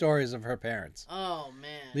 These stories of her parents. Oh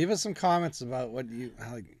man. Leave us some comments about what do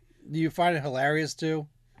you find it hilarious too?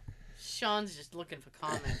 Sean's just looking for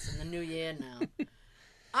comments in the new year now.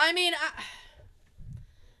 I mean,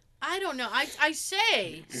 I don't know. I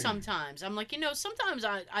say sometimes, I'm like, you know, sometimes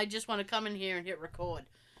I just want to come in here and hit record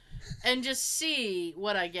and just see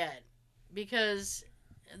what I get, because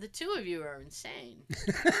the two of you are insane.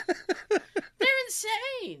 They're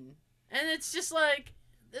insane. And it's just like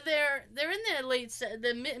they're in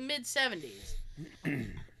their mid 70s.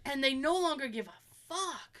 And they no longer give a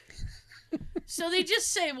fuck. So they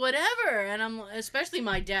just say whatever, and especially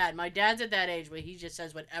my dad. My dad's at that age where he just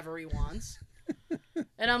says whatever he wants.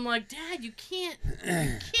 And I'm like, Dad, you can't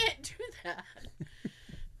do that.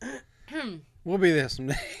 We'll be there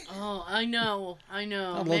someday. Oh, I know. I'd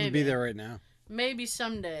love to be there right now. Maybe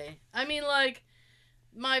someday. I mean, like,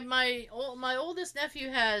 my oldest nephew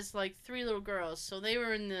has like 3 little girls, so they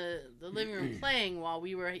were in the living room playing while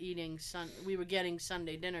we were getting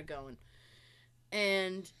Sunday dinner going,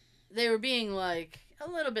 and they were being like a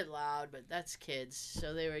little bit loud, but that's kids,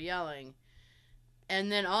 so they were yelling.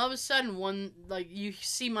 And then all of a sudden, you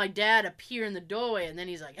see my dad appear in the doorway, and then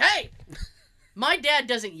he's like, "Hey!" My dad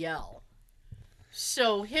doesn't yell,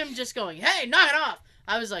 so him just going, "Hey, knock it off!"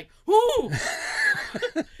 I was like, "Ooh!"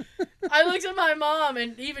 I looked at my mom,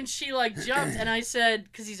 and even she like jumped, and I said,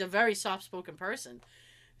 because he's a very soft-spoken person.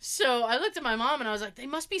 So I looked at my mom, and I was like, "They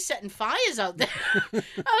must be setting fires out there."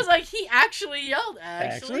 I was like, "He actually yelled.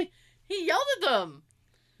 Actually, he yelled at them."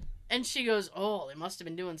 And she goes, "Oh, they must have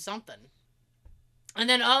been doing something." And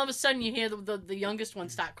then all of a sudden, you hear the youngest one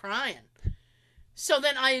start crying. So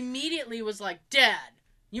then I immediately was like, "Dad,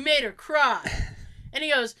 you made her cry." And he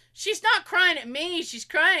goes, "She's not crying at me. She's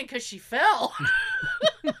crying because she fell."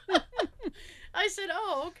 I said,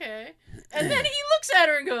 "Oh, okay." And then he looks at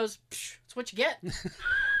her and goes, "That's what you get." And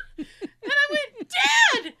I went,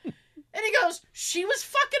 "Dad!" And he goes, "She was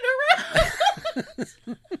fucking around."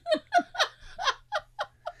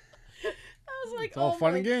 I was like, it's all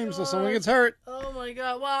fun and games God. so someone gets hurt. Oh my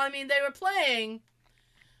God. Well, I mean, they were playing.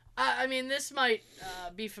 I mean, this might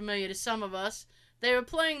be familiar to some of us. They were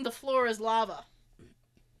playing The Floor is Lava.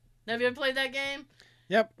 Have you ever played that game?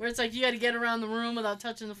 Yep. Where it's like you got to get around the room without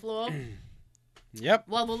touching the floor? Yep.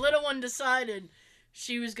 Well, the little one decided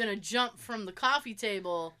she was gonna jump from the coffee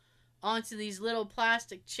table onto these little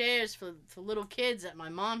plastic chairs for little kids that my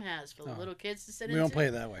mom has for the little kids to sit in. We don't play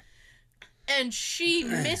it that way. And she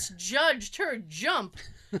misjudged her jump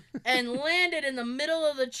and landed in the middle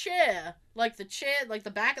of the chair. Like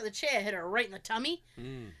the back of the chair hit her right in the tummy.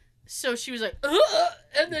 Mm. So she was like, ugh!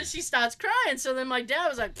 And then she starts crying. So then my dad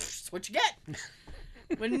was like, "That's what you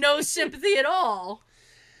get." With no sympathy at all.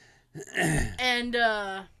 And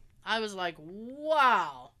I was like,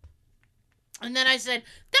 wow. And then I said,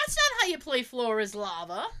 "That's not how you play Floor is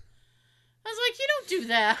Lava." I was like, "You don't do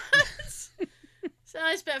that." So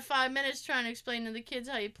I spent 5 minutes trying to explain to the kids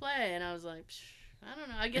how you play, and I was like, I don't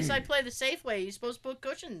know. I guess I play the safe way. You're supposed to put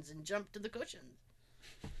cushions and jump to the cushions.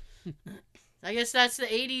 I guess that's the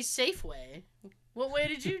 80s safe way. What way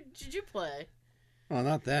did you play? Well,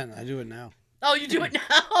 not then. I do it now. Oh, you do it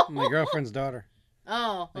now? My girlfriend's daughter.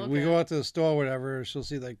 Oh, okay. Like, we go out to the store or whatever, she'll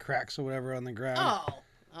see like cracks or whatever on the ground.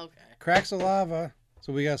 Oh, okay. Cracks of lava.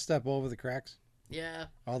 So we got to step over the cracks. Yeah.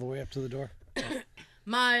 All the way up to the door.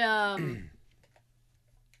 My,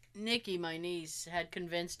 Nikki, my niece, had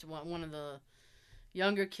convinced one of the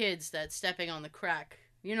younger kids that stepping on the crack,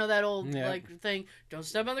 you know that old thing, don't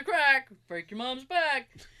step on the crack, break your mom's back.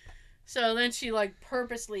 So then she the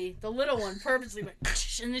little one purposely went,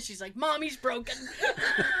 and then she's like, "Mommy's broken." I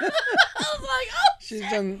was like, "Oh, she's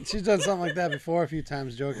done something like that before a few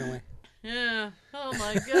times, jokingly. Yeah. Oh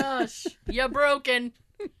my gosh, you're broken.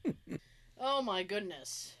 Oh my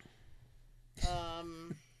goodness.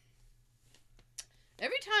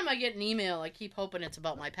 Every time I get an email, I keep hoping it's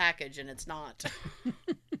about my package, and it's not.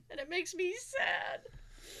 And it makes me sad.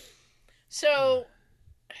 So,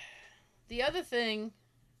 the other thing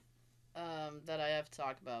that I have to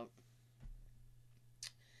talk about.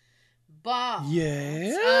 Bob.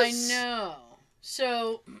 Yes? I know.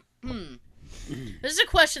 So, this is a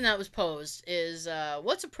question that was posed, is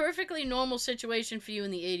what's a perfectly normal situation for you in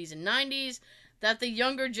the 80s and 90s that the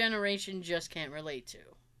younger generation just can't relate to?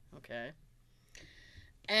 Okay.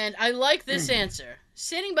 And I like this answer.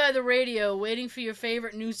 Sitting by the radio waiting for your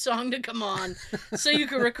favorite new song to come on so you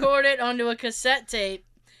could record it onto a cassette tape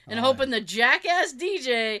and hoping the jackass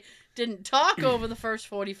DJ didn't talk over the first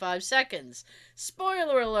 45 seconds.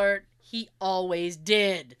 Spoiler alert, he always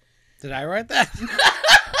did. Did I write that?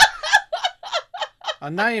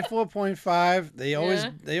 On 94.5, they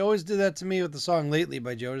always do that to me with the song Lately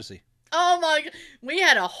by Jodeci. Oh my god. We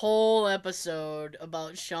had a whole episode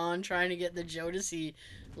about Sean trying to get the Jodeci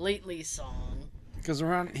Lately song. Because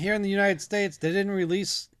around here in the United States, they didn't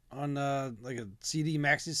release on like a CD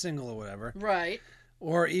maxi single or whatever. Right.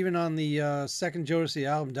 Or even on the second Jodeci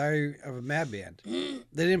album, Diary of a Mad Band.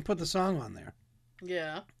 They didn't put the song on there.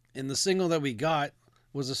 Yeah. And the single that we got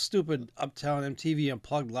was a stupid Uptown MTV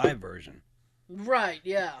Unplugged live version. Right,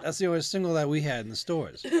 yeah. That's the only single that we had in the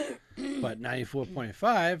stores. But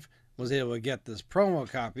 94.5 was able to get this promo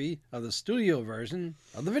copy of the studio version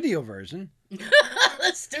of the video version.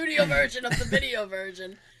 The studio version of the video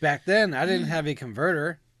version. Back then, I didn't have a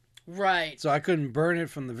converter. Right. So I couldn't burn it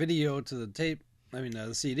from the video to the tape.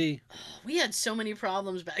 The CD. We had so many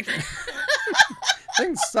problems back then.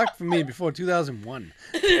 Things sucked for me before 2001.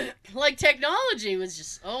 Like, technology was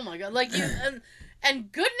just, oh my god. Like,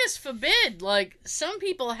 and goodness forbid, like, some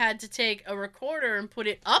people had to take a recorder and put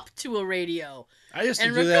it up to a radio. I used to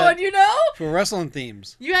and do record, that for wrestling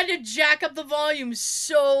themes. You had to jack up the volume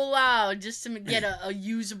so loud just to get a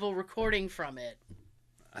usable recording from it.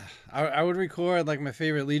 I would record like my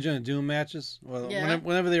favorite Legion of Doom matches. Well,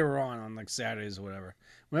 whenever they were on like Saturdays or whatever.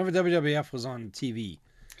 Whenever WWF was on TV.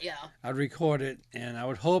 Yeah. I'd record it, and I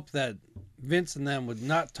would hope that Vince and them would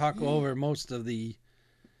not talk over most of the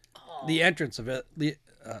entrance of it,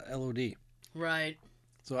 LOD. Right.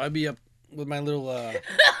 So I'd be up with my little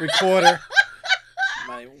recorder,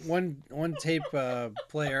 my one tape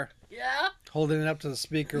player. Yeah. Holding it up to the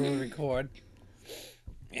speaker to record.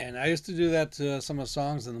 And I used to do that to some of the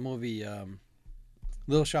songs in the movie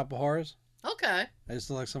Little Shop of Horrors. Okay. I used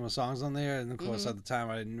to like some of the songs on there, and of course at the time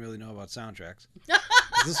I didn't really know about soundtracks.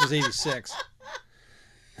 This was 86.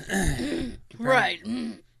 Right.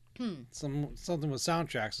 Something with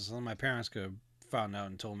soundtracks or something my parents could have found out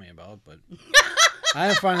and told me about, but I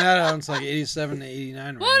didn't find that out until like 87 to 89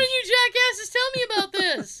 range. Why didn't you jackasses tell me about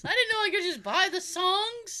this? I didn't know I could just buy the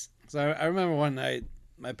songs. So I remember one night,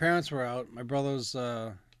 my parents were out. My brother was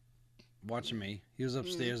watching me. He was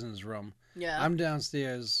upstairs in his room. Yeah. I'm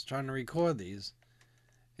downstairs trying to record these.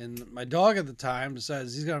 And my dog at the time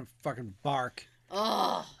decides he's going to fucking bark.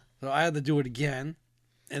 Oh. So I had to do it again.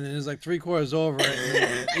 And then it was like 3/4 over.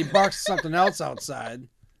 And he barks something else outside. I'm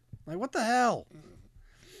like, what the hell?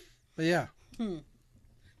 But yeah.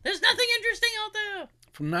 There's nothing interesting out there.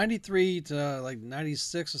 From 93 to like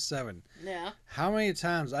 96 or 7. Yeah. How many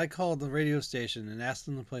times I called the radio station and asked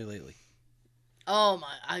them to play Lately? Oh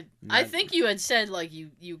my! I think you had said like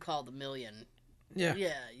you called a million. Yeah.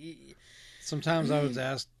 Yeah. Sometimes I would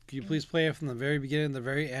ask, "Can you please play it from the very beginning to the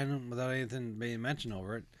very end without anything being mentioned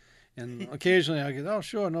over it?" And occasionally I get, "Oh,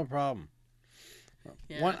 sure, no problem."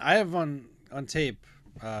 Yeah. I have on tape.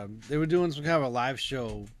 They were doing some kind of a live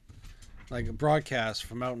show, like a broadcast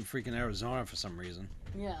from out in freaking Arizona for some reason.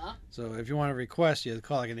 Yeah. So if you want to request, you have to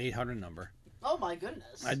call like an 800 number. Oh my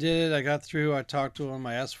goodness. I did it. I got through. I talked to him.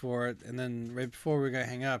 I asked for it, and then right before we were gonna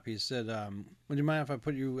hang up, he said, "Would you mind if I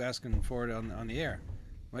put you asking for it on the air?"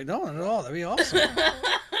 I'm like, no, not at all. That'd be awesome.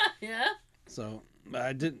 Yeah. So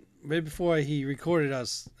I did right before he recorded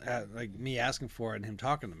us, like me asking for it and him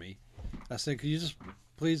talking to me. I said, "Could you just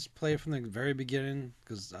please play it from the very beginning?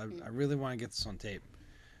 Because I really want to get this on tape."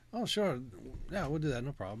 "Oh, sure. Yeah, we'll do that.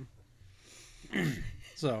 No problem."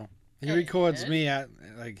 So he records me at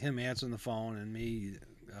like him answering the phone and me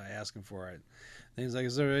asking for it. And he's like,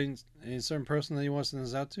 "Is there any certain person that you want to send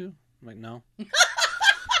this out to?" I'm like, "No."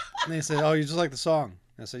 And they said, "Oh, you just like the song?"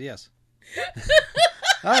 I said, "Yes."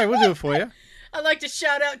 "All right, we'll do it for you." I'd like to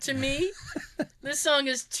shout out to me. This song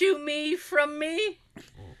is To Me From Me.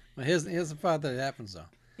 Well, here's the part that happens though.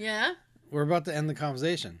 Yeah. We're about to end the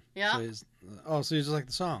conversation. Yeah. So you just like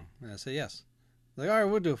the song? And I said, "Yes." Like, "All right,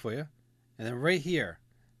 we'll do it for you." And then right here,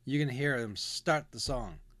 you can hear him start the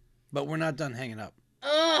song, but we're not done hanging up.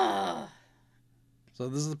 Ugh. So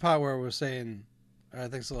this is the part where we're saying, "All right,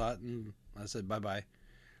 thanks a lot," and I said bye bye.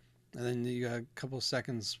 And then you got a couple of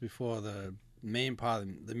seconds before the main part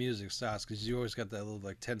of the music starts, because you always got that little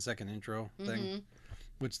like 10-second intro thing,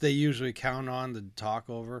 which they usually count on to talk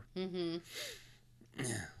over. Mm-hmm.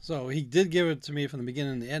 So he did give it to me from the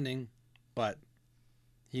beginning and the ending, but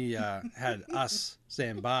he had us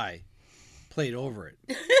saying bye played over it.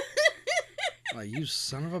 Like, you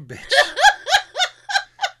son of a bitch.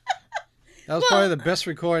 That was probably the best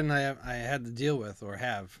recording I had to deal with or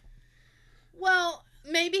have. Well,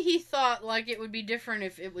 maybe he thought like it would be different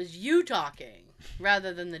if it was you talking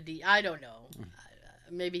rather than the I don't know.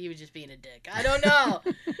 Maybe he was just being a dick. I don't know.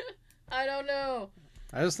 I don't know.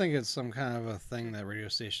 I just think it's some kind of a thing that radio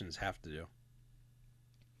stations have to do.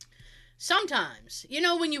 Sometimes, you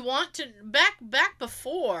know, when you want to back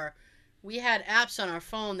before we had apps on our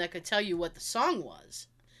phone that could tell you what the song was,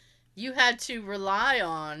 you had to rely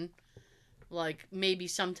on, like, maybe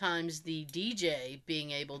sometimes the DJ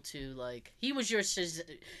being able to, like, he was your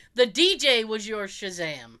the DJ was your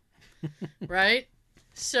Shazam, right?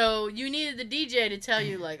 So you needed the DJ to tell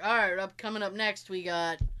you, like, all right, coming up next we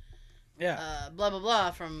got blah blah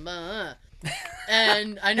blah from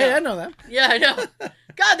and I know. Hey, I know them. Yeah, I know.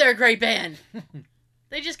 God, they're a great band.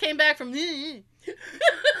 They just came back from. They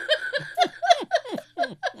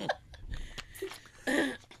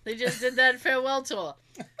just did that farewell tour.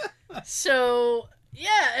 So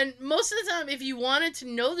yeah, and most of the time, if you wanted to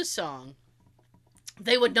know the song,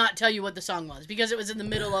 they would not tell you what the song was because it was in the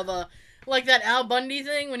middle of a. Like that Al Bundy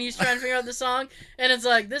thing when he's trying to figure out the song, and it's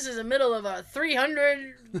like, this is the middle of a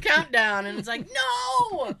 300 countdown, and it's like,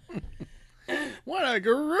 no! What a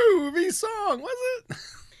groovy song, was it?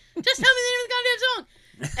 Just tell me the name of the goddamn song!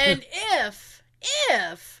 And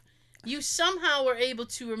if you somehow were able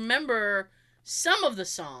to remember some of the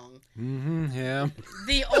song, yeah.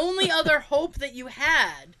 the only other hope that you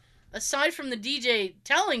had, aside from the DJ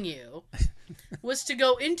telling you, was to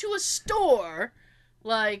go into a store,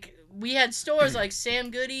 like... We had stores like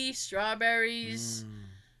Sam Goody, Strawberries,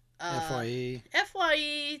 FYE.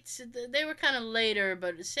 FYE, they were kind of later,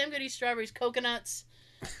 but Sam Goody, Strawberries, Coconuts,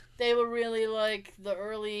 they were really like the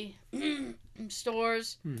early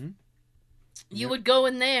stores. Mm-hmm. You would go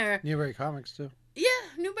in there. Newbury Comics, too. Yeah,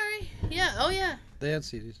 Newbury. Yeah, oh yeah. They had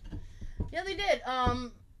CDs. Yeah, they did.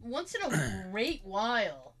 Once in a great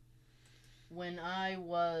while, when I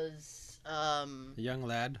was... A young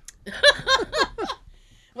lad.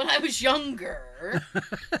 When I was younger,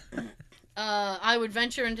 I would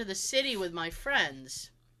venture into the city with my friends,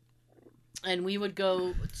 and we would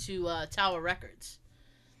go to Tower Records.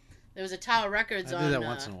 There was a Tower Records I do that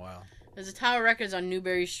once in a while. There's a Tower Records on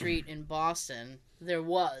Newbury Street in Boston. There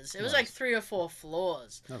was. It was like 3 or 4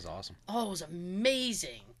 floors. That was awesome. Oh, it was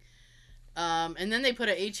amazing. And then they put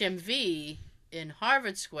a HMV in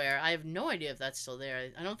Harvard Square. I have no idea if that's still there.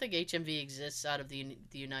 I don't think HMV exists out of the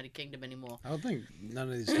United Kingdom anymore. I don't think none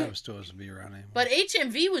of these type of stores would be around anymore. But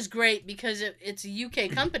HMV was great because it's a UK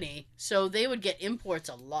company, so they would get imports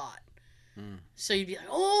a lot. So you'd be like,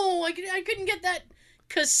 oh, I couldn't get that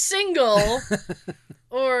single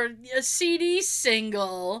or a CD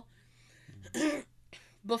single.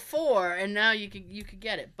 before, and now you could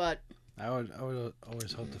get it. But I would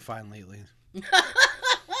always hope to find lately.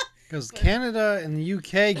 Because Canada and the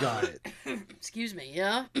UK got it. excuse me,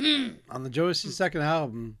 yeah. On the Jodeci's second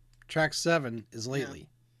album, track 7 is Lately.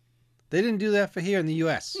 They didn't do that for here in the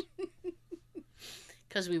US.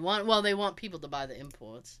 Because they want people to buy the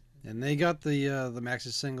imports. And they got the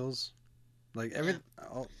maxi singles. Like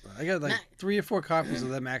I got like 3 or 4 copies of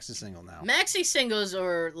that maxi single now. Maxi singles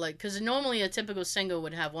are like, because normally a typical single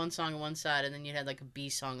would have one song on one side and then you'd have like a B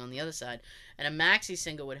song on the other side, and a maxi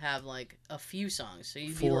single would have like a few songs. So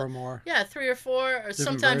you'd 4 be or like, more. Yeah, 3 or 4. Or Different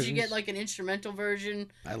sometimes you versions. get like an instrumental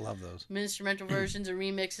version. I love those. Instrumental versions or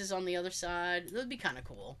remixes on the other side. That would be kind of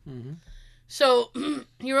cool. Mm-hmm. So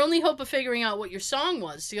your only hope of figuring out what your song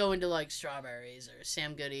was to go into like Strawberries or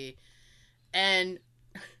Sam Goody, and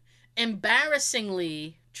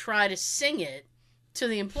embarrassingly try to sing it to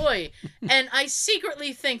the employee. And I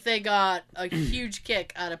secretly think they got a huge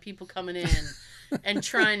kick out of people coming in and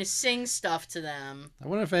trying to sing stuff to them. I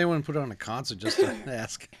wonder if anyone put on a concert just to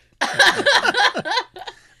ask.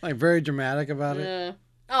 Like very dramatic about it. Yeah.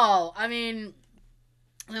 Oh, I mean,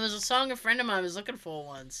 there was a song a friend of mine was looking for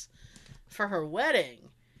once for her wedding,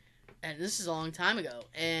 and this is a long time ago,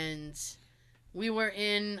 and we were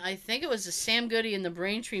in, I think it was the Sam Goody in the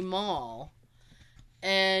Braintree Mall,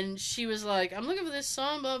 and she was like, I'm looking for this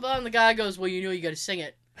song, blah, blah, and the guy goes, well, you know you gotta sing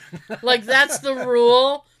it. Like, that's the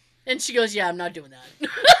rule. And she goes, yeah, I'm not doing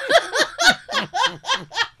that.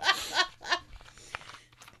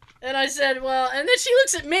 And I said, well, and then she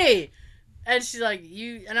looks at me, and she's like,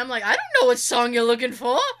 and I'm like, I don't know what song you're looking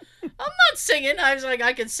for. I'm not singing. I was like,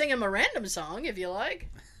 I can sing him a random song if you like.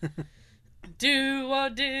 Do I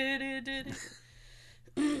did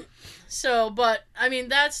it. So, but I mean,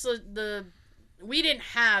 that's the we didn't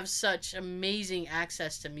have such amazing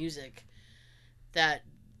access to music that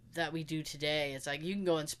we do today. It's like you can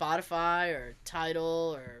go on Spotify or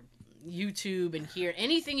Tidal or YouTube and hear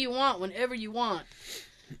anything you want whenever you want.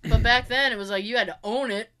 But back then it was like you had to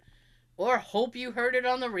own it or hope you heard it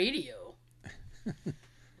on the radio.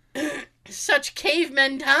 Such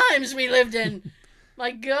cavemen times we lived in.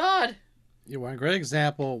 My God. You want a great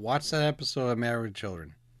example? Watch that episode of Married with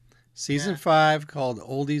Children. Season 5 called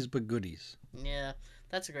Oldies But Goodies. Yeah,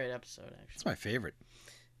 that's a great episode, actually. It's my favorite.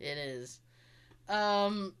 It is.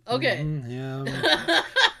 Okay. Yeah.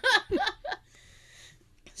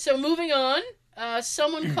 So moving on.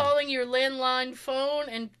 Someone calling your landline phone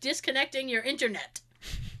and disconnecting your internet.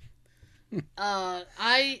 Yeah,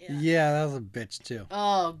 that was a bitch too.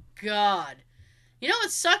 Oh, God. You know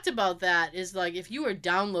what sucked about that is, like, if you were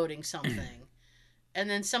downloading something and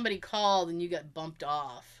then somebody called and you got bumped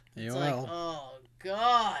off. It's like, oh,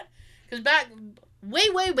 God. Because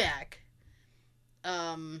way back,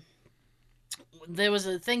 there was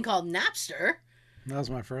a thing called Napster. That was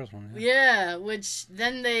my first one. Yeah, which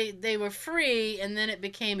then they were free, and then it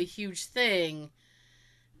became a huge thing.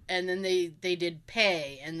 And then they did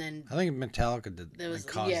pay, and then I think Metallica did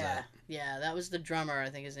caused that. Yeah, that was the drummer. I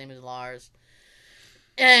think his name is Lars.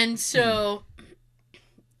 And so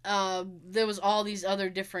there was all these other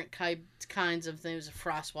different kinds of things: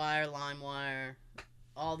 FrostWire, LimeWire,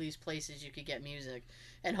 all these places you could get music,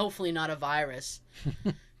 and hopefully not a virus.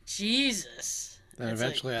 Jesus. Then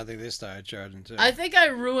eventually, I think they started charging too. I think I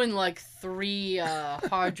ruined like 3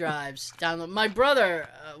 hard drives. My brother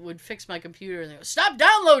would fix my computer and they go, "Stop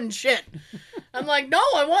downloading shit." I'm like, "No,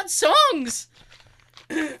 I want songs."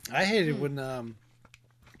 I hated when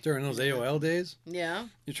during those AOL days. Yeah.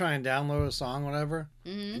 You try and download a song, whatever,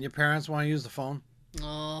 and your parents want to use the phone.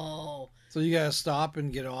 Oh. So you gotta stop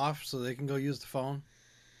and get off so they can go use the phone.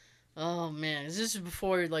 Oh man, this is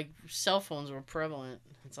before like cell phones were prevalent.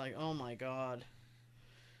 It's like, oh my God.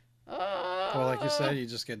 Well, like you said, you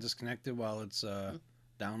just get disconnected while it's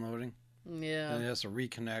downloading. Yeah. Then it has to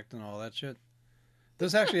reconnect and all that shit.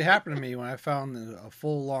 This actually happened to me when I found a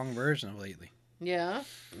full long version of Lately. Yeah.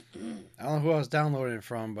 I don't know who I was downloading it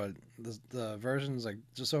from, but the version's like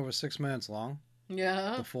just over 6 minutes long.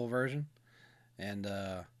 Yeah. The full version. And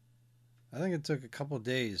I think it took a couple of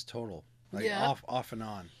days total. Like off and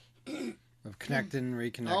on. Of connecting,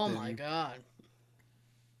 reconnecting. Oh my God.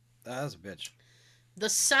 That was a bitch. The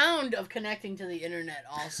sound of connecting to the internet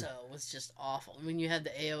also was just awful. When you had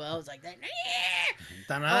the AOL, it was like that.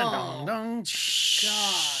 Oh, God.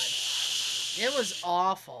 It was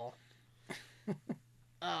awful.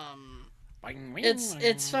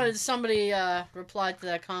 It's funny. Somebody replied to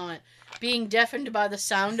that comment. Being deafened by the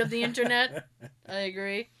sound of the internet. I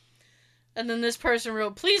agree. And then this person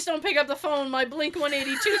wrote, "Please don't pick up the phone. My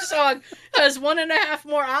Blink-182 song has 1.5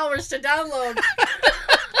 more hours to download."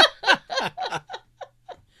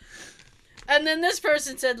 And And then this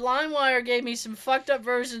person said, LimeWire gave me some fucked up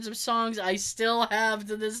versions of songs I still have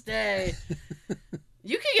to this day.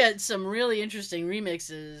 You could get some really interesting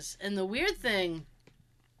remixes. And the weird thing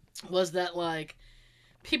was that, like,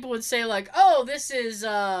 people would say, like, oh, this is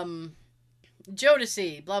Jodeci,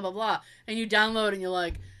 blah, blah, blah. And you download it and you're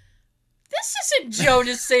like, this isn't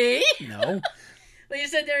Jodeci. No. But you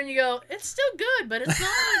sit there and you go, it's still good, but it's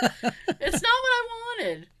not it's not what I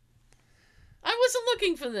wanted. I wasn't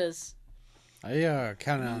looking for this. I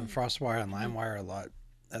counted on FrostWire and LimeWire a lot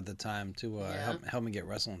at the time to help me get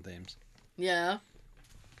wrestling themes. Yeah.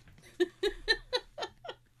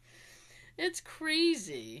 It's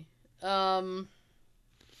crazy.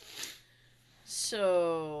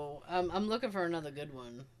 So I'm looking for another good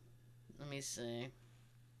one. Let me see.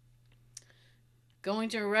 Going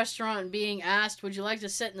to a restaurant and being asked, would you like to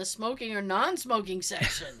sit in the smoking or non-smoking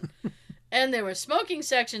section? And there were smoking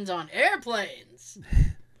sections on airplanes.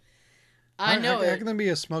 I know How it. can there be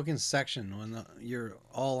a smoking section when you're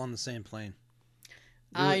all on the same plane?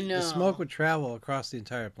 I know. The smoke would travel across the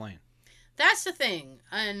entire plane. That's the thing.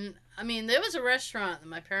 And, I mean, there was a restaurant that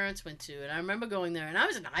my parents went to, and I remember going there, and I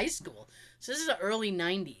was in high school. So this is the early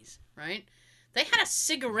 90s, right? They had a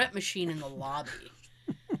cigarette machine in the lobby.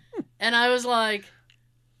 And I was like,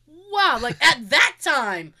 wow, like, at that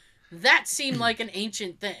time, that seemed like an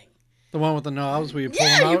ancient thing. The one with the knobs where you pull them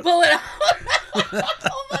out? Yeah, you pull it out.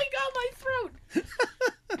 Oh, my God, my throat.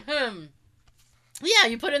 Yeah,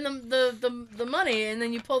 you put in the money, and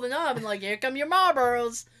then you pull the knob, and, like, here come your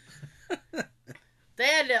Marlboros. They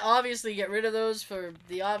had to obviously get rid of those for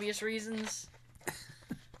the obvious reasons.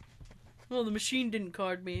 Well, the machine didn't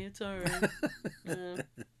card me. It's all right.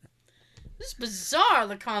 It's bizarre,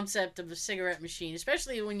 the concept of a cigarette machine,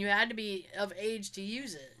 especially when you had to be of age to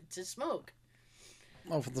use it, to smoke.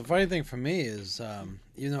 Well, the funny thing for me is,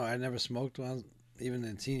 you know, I never smoked when I was even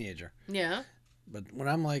a teenager. Yeah. But when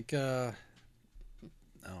I'm like, 10,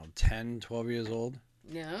 12 years old,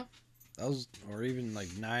 Yeah. or even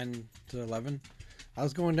like 9 to 11, I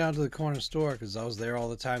was going down to the corner store because I was there all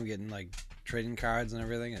the time getting like trading cards and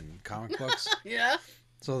everything and comic books. Yeah.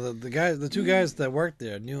 So the two guys that worked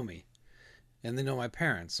there knew me, and they know my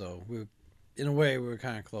parents. So in a way, we were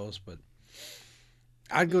kind of close. But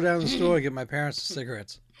I'd go down to the store and get my parents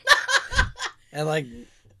cigarettes at like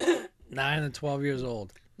 9 and 12 years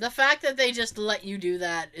old. The fact that they just let you do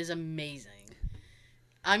that is amazing.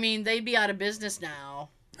 I mean, they'd be out of business now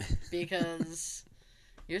because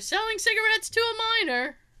you're selling cigarettes to a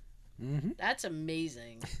minor. Mm-hmm. That's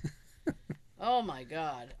amazing. Oh my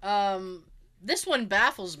God. This one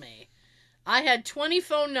baffles me. I had 20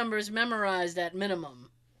 phone numbers memorized at minimum.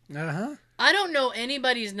 Uh-huh. I don't know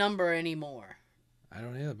anybody's number anymore. I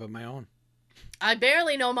don't either, but my own. I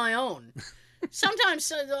barely know my own.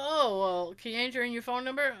 Sometimes, oh, well, can you enter in your phone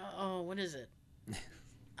number? Oh, what is it?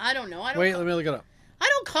 I don't know. Wait, let me look it up. I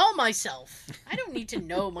don't call myself. I don't need to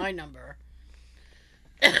know my number.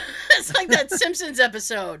 It's like that Simpsons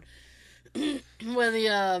episode where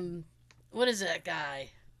the, what is that guy?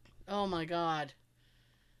 Oh my God.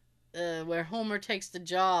 Where Homer takes the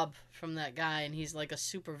job from that guy and he's like a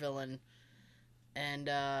supervillain. And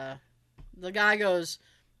the guy goes,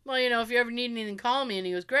 well, you know, if you ever need anything, call me. And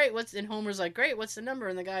he goes, great. And Homer's like, great, what's the number?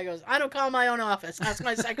 And the guy goes, I don't call my own office. Ask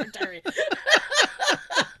my secretary.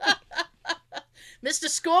 Mr.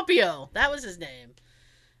 Scorpio. That was his name.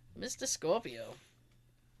 Mr. Scorpio.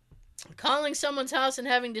 Calling someone's house and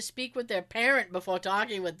having to speak with their parent before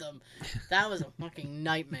talking with them. That was a fucking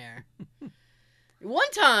nightmare.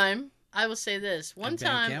 One time, I will say this. One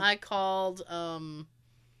time I called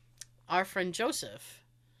our friend Joseph.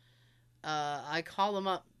 I called him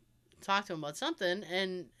up, talked to him about something,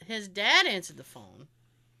 and his dad answered the phone.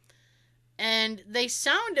 And they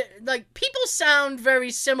sounded, like, people sound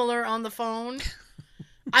very similar on the phone.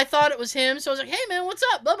 I thought it was him, so I was like, hey man, what's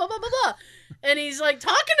up? Blah, blah, blah, blah, blah. And he's like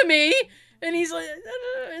talking to me, and he's like,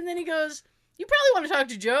 and then he goes, you probably want to talk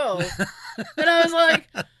to Joe. And I was like,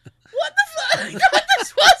 what the fuck? I thought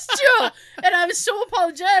this was Joe. And I was so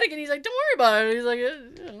apologetic, and he's like, don't worry about it. He's like,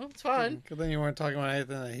 you know, it's fine. Because then you weren't talking about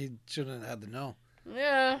anything that he shouldn't have had to know.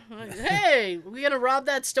 Yeah. Like, hey, we gonna rob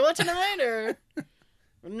that store tonight, or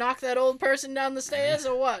knock that old person down the stairs,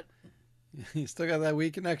 or what? You still got that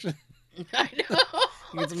weed connection? I know.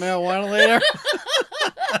 You get some marijuana later?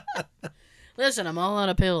 Listen, I'm all out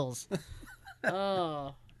of pills.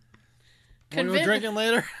 Oh. Want to go drinking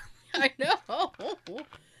later? I know.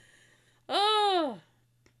 Oh.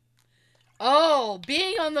 Oh,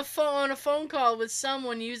 being on the phone, on a phone call with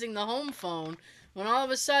someone using the home phone, when all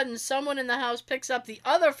of a sudden someone in the house picks up the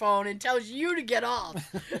other phone and tells you to get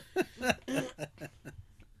off.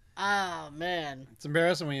 Oh man. It's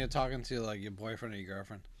embarrassing when you're talking to like your boyfriend or your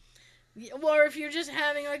girlfriend. Or if you're just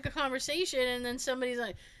having like a conversation and then somebody's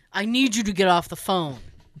like, I need you to get off the phone.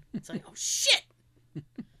 It's like, oh shit.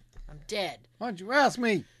 I'm dead. Why'd you ask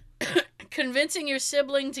me? Convincing your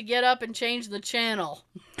sibling to get up and change the channel.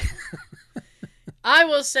 I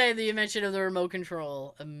will say the invention of the remote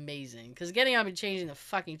control, amazing. Because getting up and changing the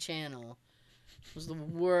fucking channel was the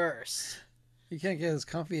worst. You can't get as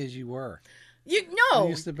comfy as you were. You You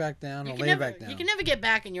used to back down or lay back down. You can never get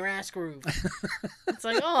back in your ass groove. It's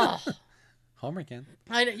like, oh. Homer can.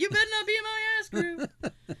 I know, you better not be in my ass groove.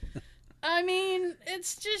 I mean,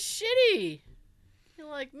 it's just shitty. You're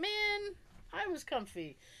like, man, I was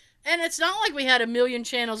comfy. And it's not like we had a million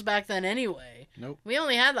channels back then anyway. Nope. We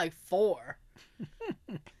only had like 4.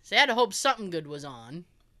 So I had to hope something good was on.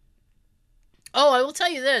 Oh, I will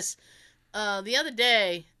tell you this. The other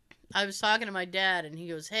day, I was talking to my dad, and he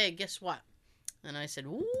goes, hey, guess what? And I said,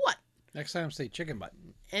 what? Next time, say chicken butt.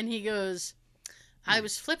 And he goes, I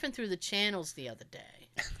was flipping through the channels the other day.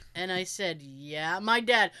 And I said, yeah.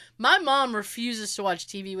 My mom refuses to watch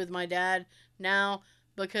TV with my dad now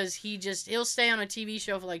because he'll stay on a TV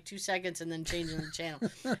show for like 2 seconds and then change the channel.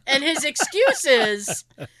 And his excuse is,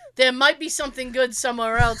 there might be something good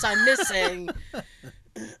somewhere else I'm missing.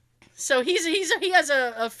 So he has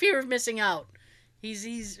a fear of missing out.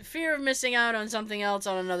 He's fear of missing out on something else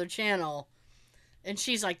on another channel. And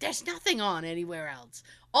she's like, there's nothing on anywhere else.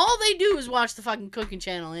 All they do is watch the fucking cooking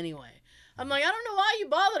channel anyway. I'm like, I don't know why you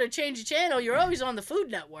bother to change the channel. You're always on the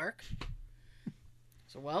Food Network.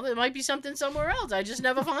 So, well, there might be something somewhere else. I just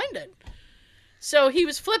never find it. So he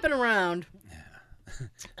was flipping around. Yeah.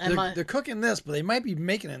 And They're cooking this, but they might be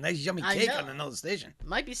making a nice yummy I cake know. on another station.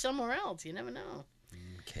 Might be somewhere else. You never know.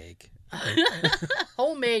 Cake.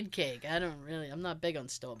 Homemade cake. I'm not big on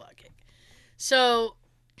store-bought cake. So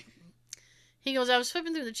he goes, I was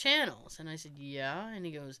flipping through the channels. And I said, yeah. And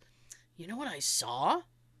he goes, you know what I saw?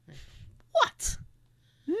 What?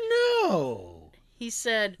 No. He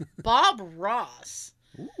said, Bob Ross.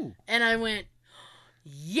 Ooh. And I went,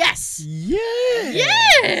 yes. Yes.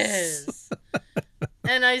 Yes.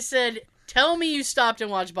 And I said, tell me you stopped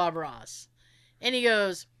and watched Bob Ross. And he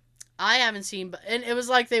goes, I haven't seen... And it was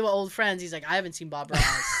like they were old friends. He's like, I haven't seen Bob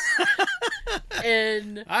Ross.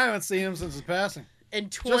 And I haven't seen him since his passing. in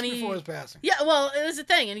 20... Just before his passing. Yeah, well, it was the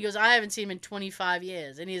thing. And he goes, I haven't seen him in 25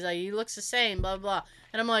 years. And he's like, he looks the same, blah, blah.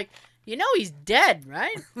 And I'm like, you know he's dead,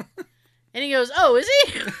 right? And he goes, oh, is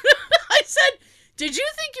he? I said, did you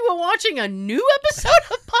think you were watching a new episode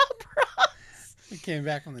of Bob Ross? He came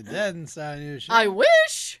back from the dead and started a new show. I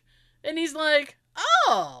wish. And he's like,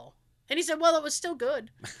 oh. And he said, well, it was still good.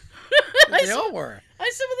 They all were.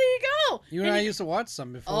 I said, well, there you go. You and I used to watch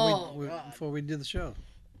some before God. before we did the show.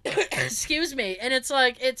 Excuse me. And it's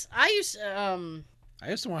like, I used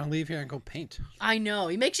to want to leave here and go paint. I know.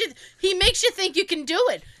 He makes you think you can do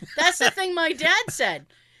it. That's the thing my dad said.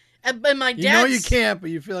 And my dad's, You know you can't, but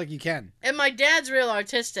you feel like you can. And my dad's real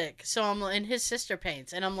artistic, so and his sister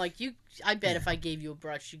paints, and I'm like, I bet if I gave you a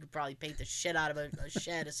brush, you could probably paint the shit out of a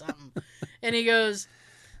shed or something. And he goes,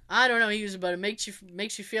 I don't know, he goes, but it makes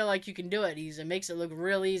you feel like you can do it. It makes it look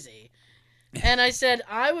real easy. And I said,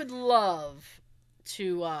 I would love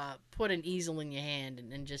to put an easel in your hand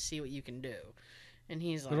and just see what you can do. And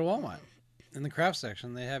he's like, Go to Walmart. In the craft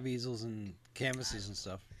section, they have easels and canvases and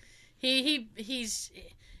stuff.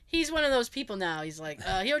 He's one of those people now. He's like,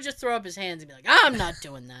 he'll just throw up his hands and be like, I'm not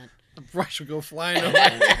doing that. The brush would go flying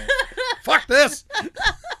away. Fuck this!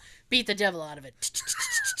 Beat the devil out of it.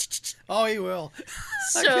 Oh, he will. I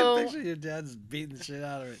So, can picture your dad's beating the shit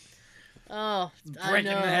out of it. oh, I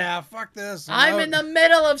Breaking know. in half. Fuck this. I'm in the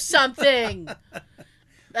middle of something.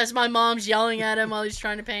 That's my mom's yelling at him while he's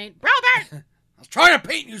trying to paint. Robert! I was trying to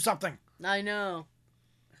paint you something. I know.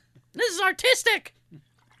 This is artistic.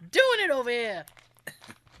 Doing it over here.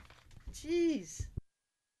 Jeez.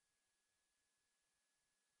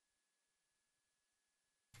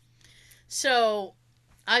 So,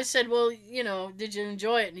 I said, well, did you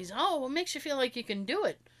enjoy it? And he's, oh, what makes you feel like you can do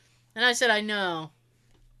it? And I said, I know.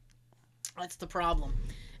 That's the problem.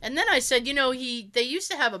 And then I said, they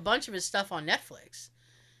used to have a bunch of his stuff on Netflix.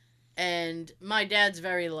 And my dad's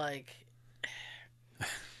very like...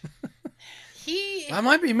 I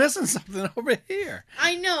might be missing something over here.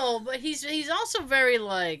 I know, but he's also very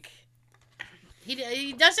like...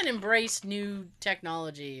 He doesn't embrace new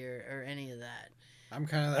technology or any of that. I'm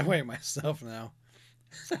kind of that way myself now.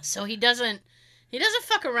 So he doesn't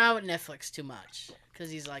fuck around with Netflix too much because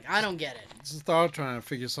he's like, I don't get it. Just thought trying to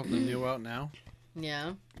figure something new out now,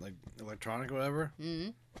 Yeah. like electronic or whatever. Mm-hmm.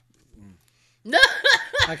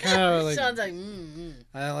 I kind of like. Sounds like mm-hmm.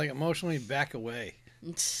 I like emotionally back away.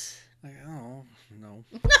 Like, oh, no.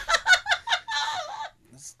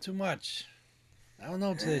 That's too much. I don't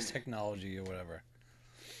know today's technology or whatever.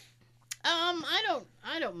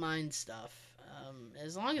 I don't mind stuff.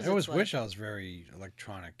 As long as I always it's like, wish I was very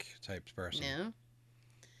electronic type person. yeah.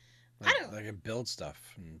 Like I could build stuff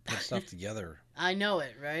and put stuff together. I know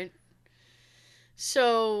it, right?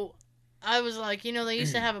 So I was like, they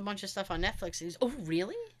used to have a bunch of stuff on Netflix. And he's, oh,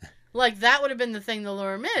 really? Like that would have been the thing to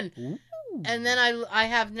lure him in. Ooh. And then I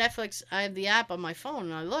have Netflix. I have the app on my phone,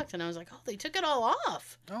 and I looked, and I was like, oh, they took it all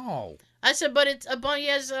off. Oh. I said, but it's he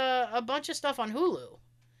has a bunch of stuff on Hulu.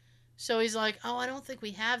 So he's like, oh, I don't think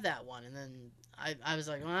we have that one. And then I was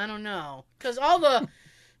like, well, I don't know, because all the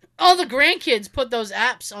grandkids put those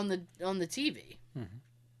apps on the TV.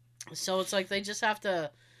 Mm-hmm. So it's like they just have to,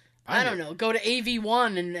 I don't know, go to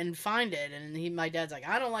AV1 and find it. And my dad's like,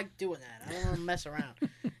 I don't like doing that. I don't want to mess around.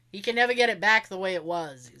 He can never get it back the way it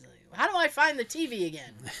was. He's like, how do I find the TV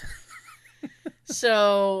again?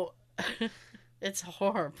 So it's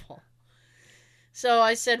horrible. So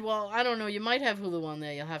I said, well, I don't know. You might have Hulu on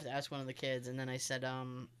there. You'll have to ask one of the kids. And then I said,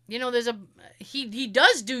 there's he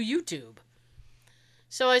does do YouTube.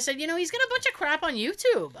 So I said, he's got a bunch of crap on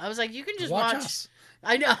YouTube. I was like, you can just watch. Us.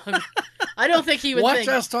 I know. I don't think he would watch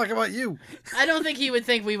us talk about you. I don't think he would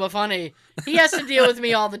think we were funny. He has to deal with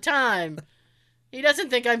me all the time. He doesn't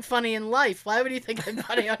think I'm funny in life. Why would he think I'm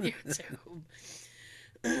funny on YouTube?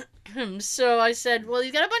 So I said, well,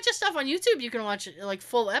 he's got a bunch of stuff on YouTube. You can watch like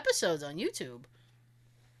full episodes on YouTube.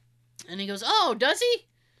 And he goes, oh, does he?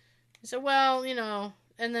 I said, well,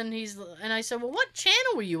 and then and I said, well, what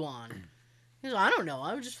channel were you on? He goes, I don't know.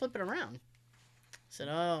 I was just flipping around. I said,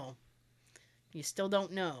 oh, you still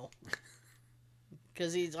don't know.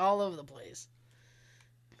 Because he's all over the place.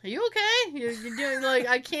 Are you okay? You're doing like,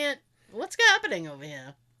 I can't. What's happening over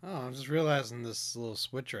here? Oh, I'm just realizing this little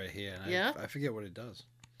switch right here. And Yeah? I forget what it does.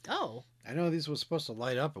 Oh. I know these were supposed to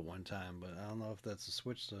light up at one time, but I don't know if that's a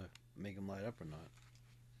switch to make them light up or not.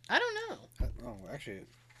 I don't know. Oh, actually,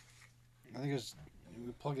 I think it's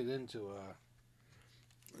we plug it into a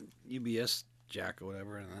UBS jack or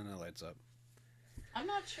whatever, and then it lights up. I'm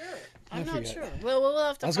not sure. I I'm not forget. sure. Well, we'll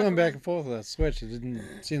have to. I was fuck going back around. and forth with that switch. It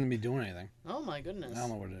didn't seem to be doing anything. Oh my goodness. I don't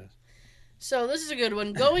know what it is. So this is a good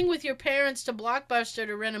one. Going with your parents to Blockbuster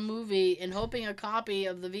to rent a movie and hoping a copy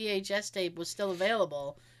of the VHS tape was still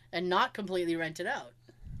available and not completely rented out.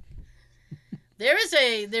 There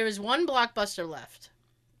is one Blockbuster left.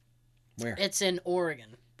 Where? It's in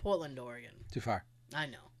Oregon, Portland, Oregon. Too far. I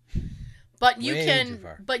know. But you Way too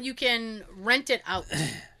far. you can rent it out.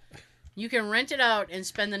 You can rent it out and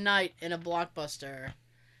spend the night in a Blockbuster,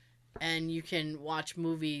 and you can watch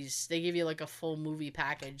movies. They give you like a full movie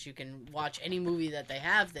package. You can watch any movie that they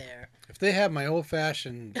have there. If they have my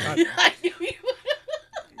old-fashioned, I knew you would.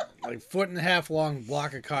 like 1.5 foot long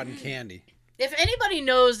block of cotton candy. If anybody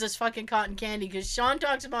knows this fucking cotton candy, because Sean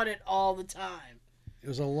talks about it all the time. It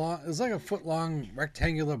was like a 1 foot long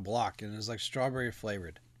rectangular block, and it was like strawberry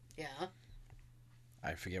flavored. Yeah.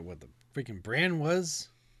 I forget what the freaking brand was.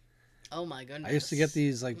 Oh my goodness. I used to get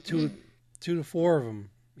these like two to four of them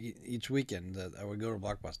each weekend that I would go to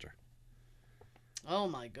Blockbuster. Oh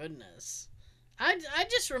my goodness. I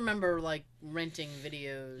just remember like renting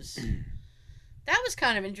videos. That was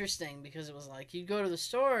kind of interesting because it was like you'd go to the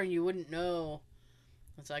store and you wouldn't know.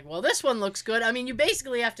 It's like, well, this one looks good. I mean, you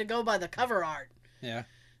basically have to go by the cover art. Yeah.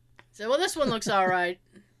 So, well, this one looks all right.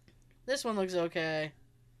 This one looks okay.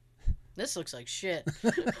 This looks like shit.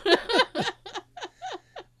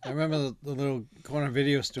 I remember the little corner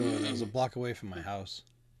video store that was a block away from my house.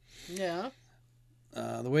 Yeah.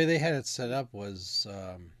 The way they had it set up was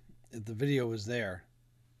if the video was there,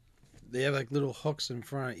 they have like little hooks in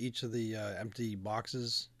front of each of the empty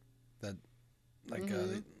boxes that, like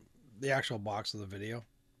the actual box of the video.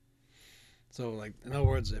 So, like, in other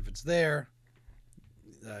words, if it's there,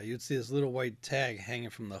 you'd see this little white tag hanging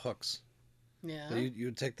from the hooks. Yeah. So you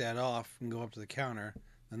would take that off and go up to the counter,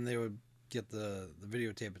 and they would get the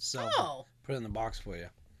videotape itself, Oh. put it in the box for you.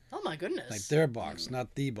 Oh my goodness. Like their box,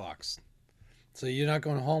 not the box. So you're not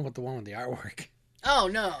going home with the one with the artwork. Oh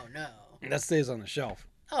no. That stays on the shelf.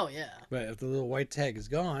 Oh yeah. But if the little white tag is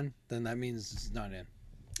gone, then that means it's not in.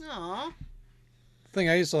 Aw. The thing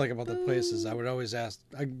I used to like about the place is I would always ask.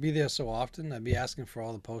 I'd be there so often. I'd be asking for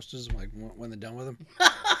all the posters, like when they're done with them.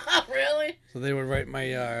 Really? So they would write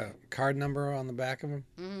my card number on the back of them.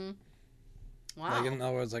 Mm-hmm. Wow. Like in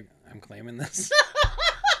other words, like I'm claiming this.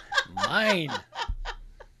 Mine.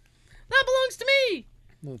 That belongs to me.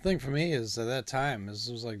 Well, the thing for me is at that time, this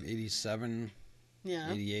was like 87, Yeah.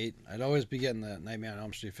 88. I'd always be getting the Nightmare on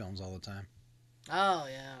Elm Street films all the time. Oh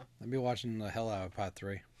yeah. I'd be watching the hell out of Part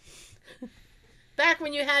 3. Back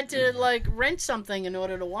when you had to, like, rent something in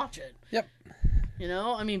order to watch it. Yep. You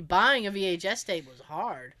know? I mean, buying a VHS tape was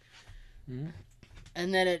hard. Mm-hmm.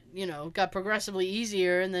 And then it, you know, got progressively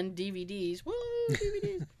easier, and then DVDs. Woo,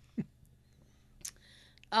 DVDs.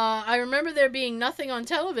 I remember there being nothing on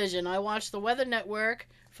television. I watched the Weather Network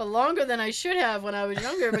for longer than I should have when I was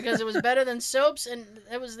younger because it was better than soaps, and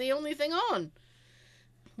it was the only thing on.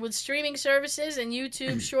 With streaming services and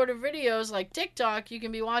YouTube shorter videos like TikTok, you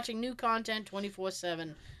can be watching new content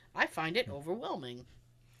 24/7. I find it overwhelming.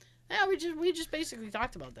 Yeah, we just basically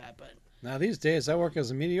talked about that, but Now these days, I work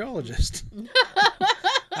as a meteorologist.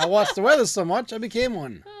 I watch the weather so much, I became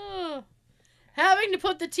one. Oh. Having to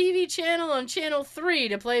put the TV channel on channel 3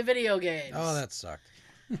 to play video games. Oh, that sucked.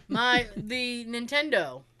 The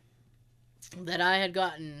Nintendo that I had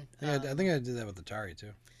gotten. I think I did that with Atari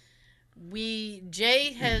too.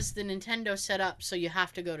 Jay has the Nintendo set up so you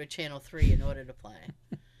have to go to channel 3 in order to play.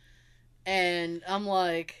 And I'm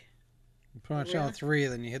like, You put on channel 3,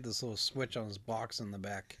 then you hit this little switch on this box in the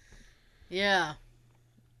back. yeah.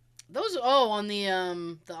 Those on the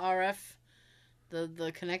RF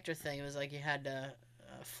the connector thing, it was like you had to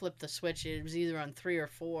flip the switch. It was either on 3 or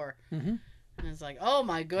 4. Mm-hmm. And it's like, oh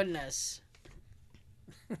my goodness.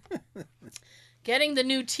 Getting the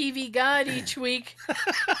new TV guide each week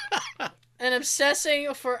and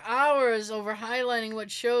obsessing for hours over highlighting what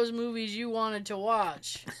shows, movies you wanted to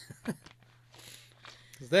watch.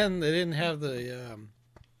 Then they didn't have the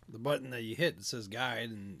button that you hit that says guide,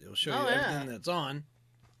 and it'll show you everything that's on.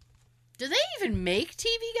 Do they even make TV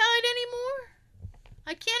Guide anymore?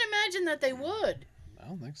 I can't imagine that they would. I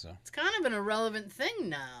don't think so. It's kind of an irrelevant thing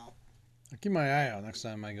now. I'll keep my eye out next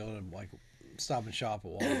time I go to like Stop and Shop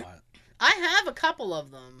at Walmart. I have a couple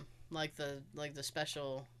of them, like the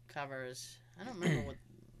special covers. I don't remember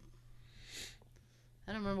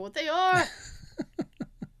what they are.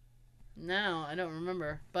 No, I don't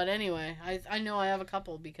remember. But anyway, I know I have a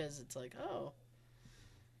couple because it's like,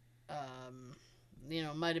 you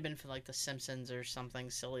know, might have been for like The Simpsons or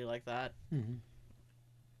something silly like that.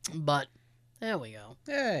 Mm-hmm. But there we go.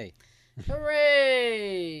 Hey.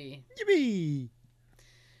 Hooray! Yippee!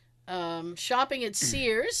 Shopping at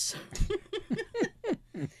Sears.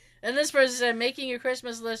 And this person said, making your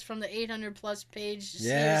Christmas list from the 800 plus page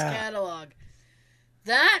Sears catalog.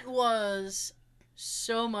 That was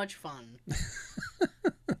so much fun.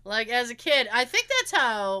 Like, as a kid, I think that's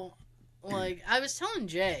how, like, I was telling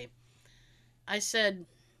Jay, I said,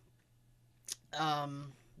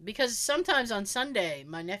 because sometimes on Sunday,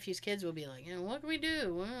 my nephew's kids will be like, you know, what can we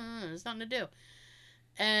do? There's nothing to do.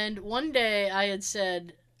 And one day I had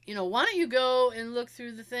said, you know, why don't you go and look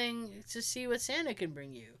through the thing to see what Santa can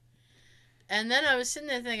bring you? And then I was sitting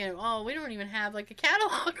there thinking, oh, we don't even have, like, a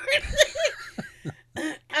catalog or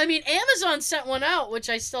anything. I mean, Amazon sent one out, which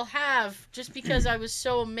I still have, just because I was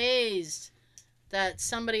so amazed that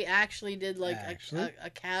somebody actually did, like, a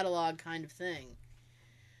catalog kind of thing.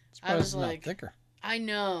 I was like, thicker. I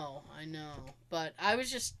know. But I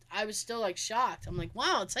was still, like, shocked. I'm like,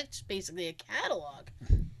 wow, it's like just basically a catalog.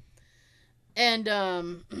 And,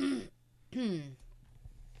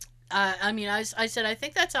 I mean, I said, I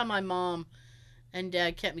think that's how my mom and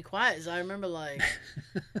dad kept me quiet, is I remember, like,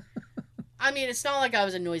 I mean, it's not like I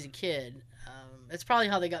was a noisy kid. It's probably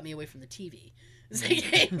how they got me away from the TV. They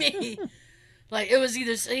gave me, like, it was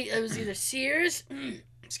either Sears,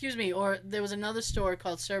 excuse me, or there was another store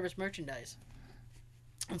called Service Merchandise.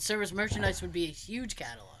 And Service Merchandise would be a huge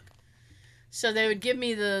catalog. So they would give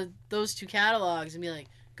me those two catalogs and be like,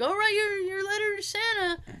 go write your letter to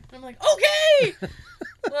Santa. And I'm like, okay!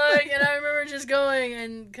 Like, and I remember just going,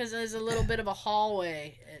 and because there's a little bit of a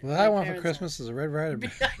hallway. What I want for Christmas is a Red Ryder.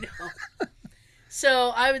 I know.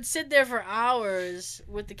 So I would sit there for hours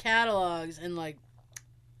with the catalogs and, like,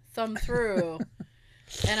 thumb through,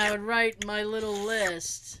 and I would write my little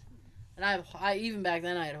list. And I even back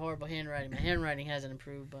then I had horrible handwriting. My handwriting hasn't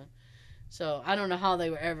improved, but so I don't know how they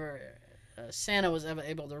were ever Santa was ever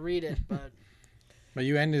able to read it, but. But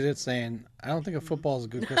you ended it saying, "I don't think a football is a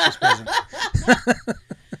good Christmas present."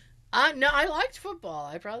 No, I liked football.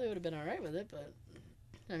 I probably would have been all right with it, but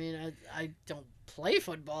I mean, I don't play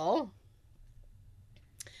football.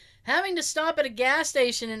 Having to stop at a gas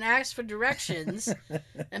station and ask for directions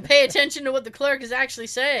and pay attention to what the clerk is actually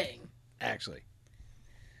saying. Actually.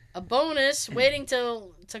 A bonus, waiting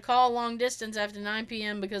to call long distance after 9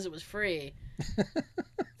 p.m. because it was free.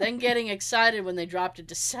 Then getting excited when they dropped it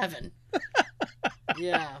to 7.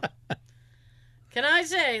 Yeah. Can I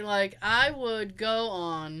say, like, I would go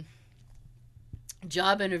on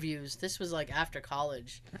job interviews. This was, like, after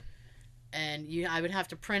college. And I would have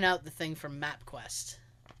to print out the thing from MapQuest.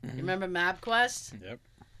 Mm-hmm. You remember MapQuest? Yep.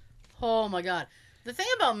 Oh, my God. The thing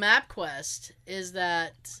about MapQuest is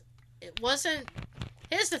that it wasn't.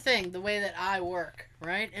 Here's the thing: the way that I work,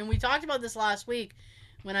 right? And we talked about this last week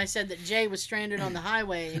when I said that Jay was stranded on the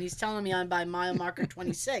highway, and he's telling me I'm by mile marker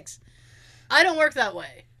 26. I don't work that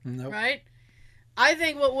way, Nope. right? I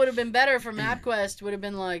think what would have been better for MapQuest would have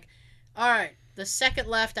been like, all right, the second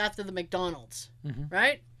left after the McDonald's,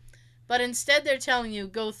 right? But instead they're telling you,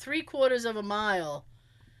 go 3/4 of a mile,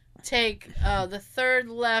 take the third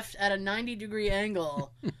left at a 90-degree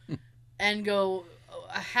angle, and go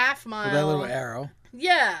a half mile. With that little arrow.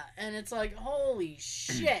 Yeah, and it's like, holy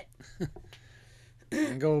shit.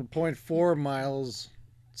 And go 0.4 miles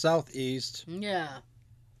southeast Yeah.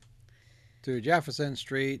 to Jefferson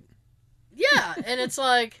Street. Yeah, and it's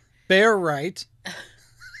like... Bear right.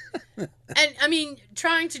 And, I mean,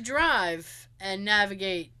 trying to drive and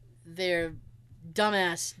navigate their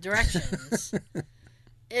dumbass directions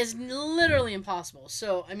is literally impossible.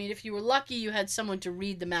 So, I mean, if you were lucky, you had someone to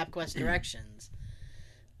read the MapQuest directions.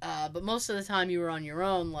 But most of the time, you were on your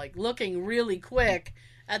own, like, looking really quick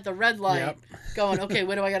at the red light, going, okay,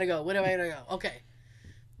 where do I gotta go? Where do I gotta go? Okay.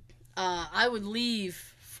 I would leave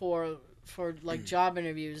for like, job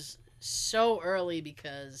interviews so early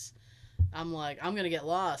because I'm like, I'm gonna get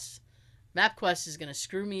lost. MapQuest is gonna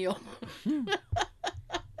screw me over.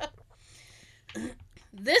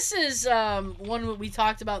 This is one we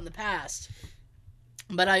talked about in the past,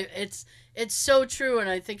 but it's so true, and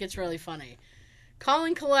I think it's really funny. Call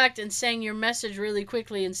and collect and saying your message really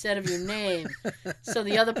quickly instead of your name, so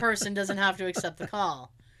the other person doesn't have to accept the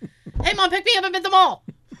call. Hey, Mom, pick me up at the mall.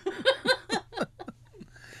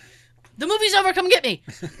 The movie's over, come get me.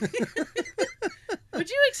 Would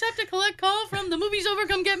you accept a collect call from the movie's over,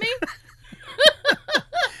 come get me?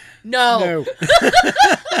 No.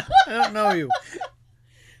 I don't know you.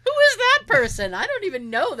 Who is that person? I don't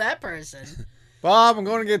even know that person. Bob, I'm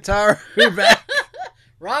going to get Tara. Be back.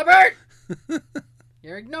 Robert!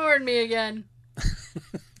 You're ignoring me again.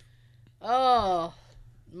 Oh,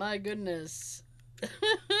 my goodness.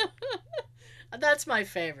 That's my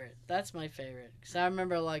favorite. That's my favorite. Because I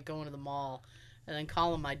remember, like, going to the mall and then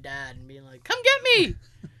calling my dad and being like, come get me!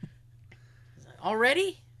 He's like,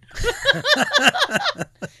 already?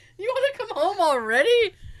 You want to come home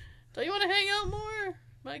already? Don't you want to hang out more?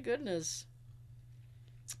 My goodness.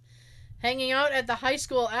 Hanging out at the high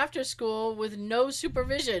school after school with no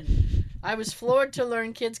supervision. I was floored to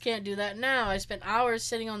learn kids can't do that now. I spent hours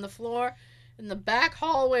sitting on the floor in the back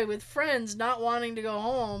hallway with friends not wanting to go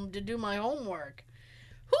home to do my homework.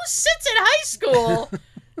 Who sits at high school?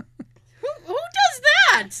 Who does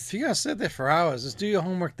that? If you're going to sit there for hours, just do your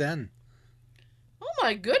homework then. Oh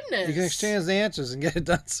my goodness. You can exchange the answers and get it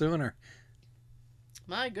done sooner.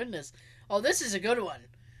 My goodness. Oh, this is a good one.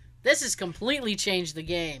 This has completely changed the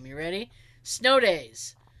game. You ready? Snow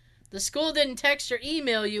days. The school didn't text or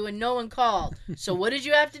email you and no one called. So what did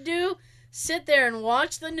you have to do? Sit there and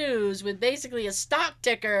watch the news with basically a stock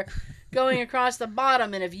ticker going across the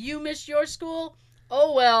bottom. And if you missed your school,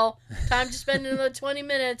 oh well. Time to spend another 20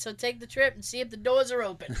 minutes. So take the trip and see if the doors are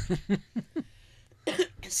open.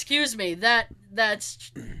 Excuse me.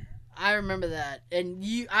 That's... I remember that. And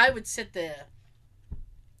I would sit there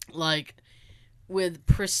like with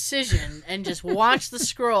precision and just watch the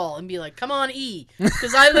scroll and be like, come on, E.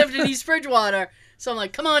 Because I lived in East Bridgewater. So I'm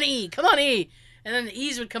like, come on, E. Come on, E. And then the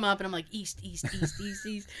E's would come up and I'm like, East. And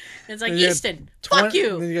it's like, Easton, fuck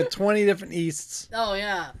you. Then you get 20 different Easts. Oh,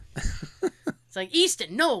 yeah. It's like,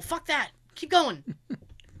 Easton, no, fuck that. Keep going.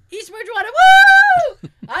 East Bridgewater, woo!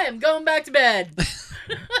 I am going back to bed.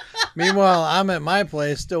 Meanwhile, I'm at my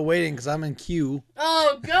place still waiting because I'm in queue.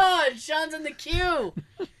 Oh, God. Sean's in the queue.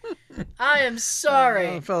 I am sorry.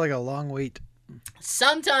 It felt like a long wait.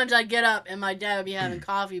 Sometimes I'd get up and my dad would be having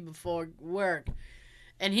coffee before work.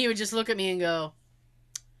 And he would just look at me and go,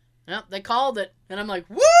 "Yep, they called it." And I'm like,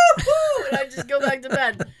 woo-hoo! And I'd just go back to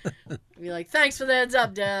bed. I'd be like, thanks for the heads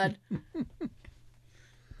up, Dad.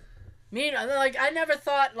 Like, I never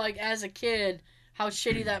thought, like, as a kid, how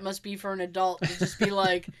shitty that must be for an adult to just be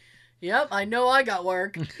like, yep, I know I got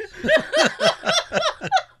work.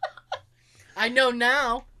 I know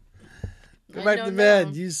now. Go back to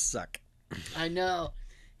bed. You suck. I know.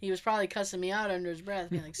 He was probably cussing me out under his breath,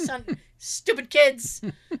 being like, son, stupid kids.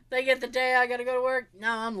 They get the day I got to go to work. No,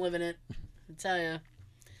 I'm living it. I tell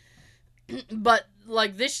you. But,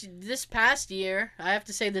 like, this past year, I have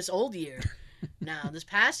to say this old year. Now, this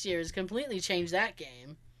past year has completely changed that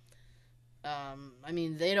game. I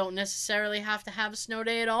mean, they don't necessarily have to have a snow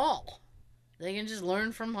day at all. They can just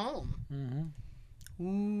learn from home. Mm-hmm.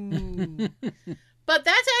 Ooh. But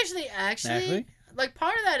that's actually, like,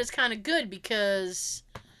 part of that is kind of good because,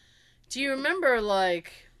 do you remember,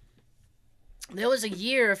 like, There was a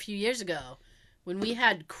few years ago, when we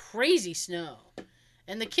had crazy snow.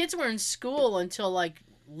 And the kids were in school until, like,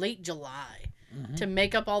 late July to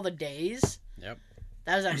make up all the days. Yep.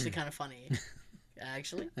 That was actually kind of funny.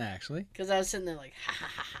 Actually. Because I was sitting there like, ha, ha,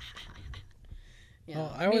 ha, ha, ha. You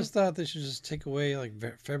know, I always thought they should just take away, like,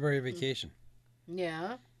 February vacation.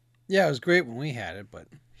 Yeah. Yeah, it was great when we had it, but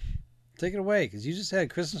take it away, because you just had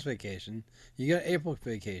Christmas vacation. You got April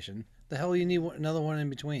vacation. The hell you need another one in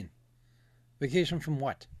between? Vacation from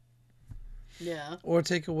what? Yeah. Or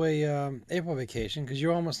take away April vacation, because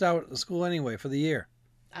you're almost out of school anyway for the year.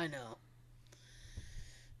 I know.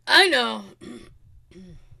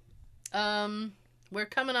 We're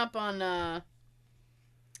coming up on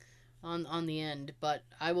the end, but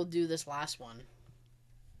I will do this last one.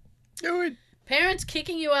 Do it. Parents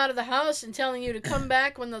kicking you out of the house and telling you to come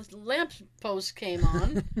back when the lamp post came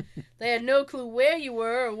on. They had no clue where you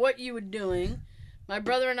were or what you were doing. My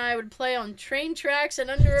brother and I would play on train tracks and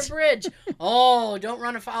under a bridge. Oh, don't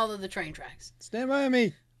run afoul of the train tracks. Stand by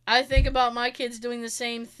me. I think about my kids doing the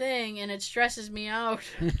same thing, and it stresses me out.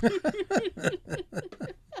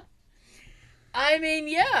 I mean,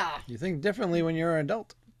 yeah. You think differently when you're an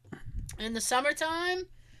adult. In the summertime,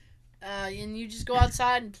 and you just go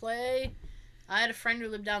outside and play. I had a friend who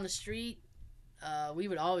lived down the street. We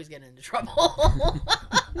would always get into trouble.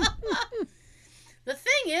 The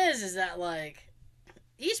thing is that, like,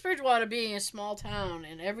 East Bridgewater being a small town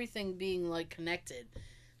and everything being, like, connected.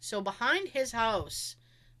 So behind his house,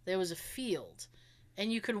 there was a field.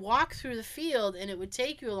 And you could walk through the field, and it would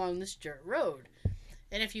take you along this dirt road.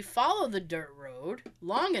 And if you follow the dirt road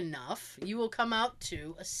long enough, you will come out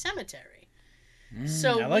to a cemetery.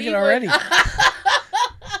 I like it already.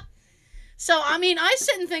 So, I mean, I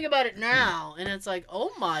sit and think about it now, and it's like,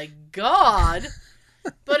 oh my God.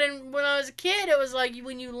 But when I was a kid, it was like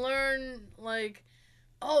when you learn, like,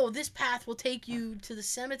 oh, this path will take you to the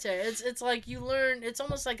cemetery. It's like you learn, it's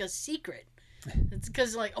almost like a secret. It's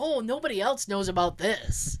because, like, oh, nobody else knows about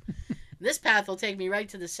this. This path will take me right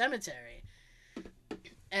to the cemetery.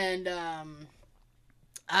 And, I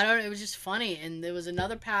don't know, it was just funny. And there was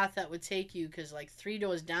another path that would take you, because, like, 3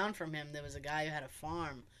 doors down from him, there was a guy who had a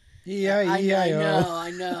farm.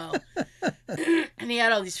 I know. And he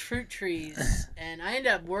had all these fruit trees. And I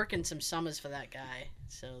ended up working some summers for that guy.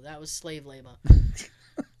 So that was slave labor.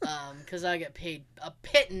 Because I got paid a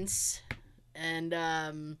pittance. And,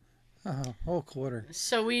 whole quarter.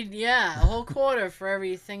 So a whole quarter for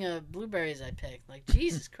every thing of blueberries I picked. Like,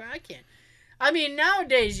 Jesus Christ, I can't. I mean,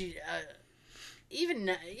 nowadays,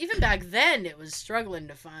 even back then, it was struggling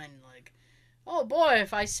to find, like, oh boy,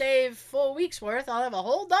 if I save 4 weeks worth, I'll have a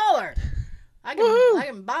whole $1. I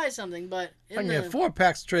can buy something, but I can get 4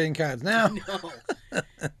 packs of trading cards now. No.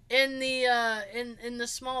 In the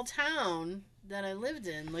small town that I lived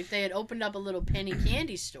in, like, they had opened up a little penny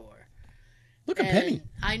candy store. Look at penny.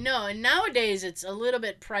 I know, and nowadays it's a little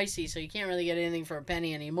bit pricey, so you can't really get anything for a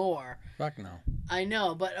penny anymore. Fuck no. I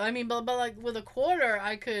know, but I mean, but like with a quarter,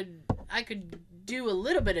 I could do a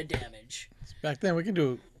little bit of damage. Back then, we can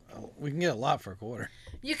get a lot for a quarter.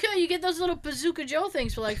 You get those little Bazooka Joe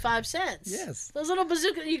things for like 5 cents. Yes. Those little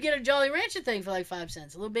Bazooka, you get a Jolly Rancher thing for like 5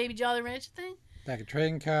 cents. A little baby Jolly Rancher thing. Back of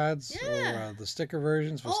trading cards, Yeah. or the sticker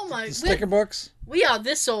versions, for Oh the sticker books. We are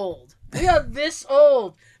this old.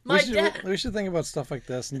 We should think about stuff like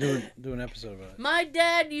this and do an episode about it. My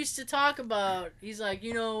dad used to talk about, he's like,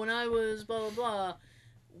 when I was blah, blah, blah,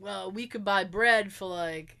 well, we could buy bread for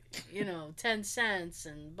like, 10 cents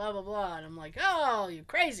and blah, blah, blah. And I'm like, oh, you're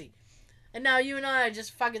crazy. And now you and I are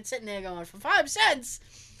just fucking sitting there going, for 5 cents,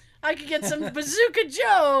 I could get some Bazooka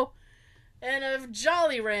Joe and a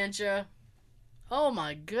Jolly Rancher. Oh,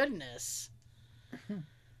 my goodness.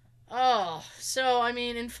 Oh, so, I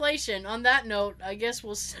mean, inflation. On that note, I guess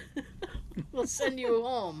we'll send you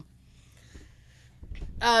home.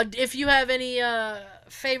 If you have any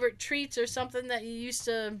favorite treats or something that you used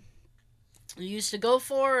to go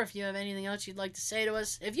for, if you have anything else you'd like to say to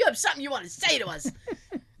us, if you have something you want to say to us,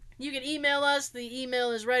 you can email us. The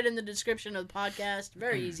email is right in the description of the podcast.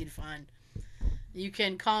 Very easy to find. You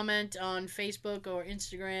can comment on Facebook or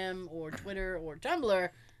Instagram or Twitter or Tumblr,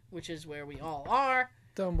 which is where we all are.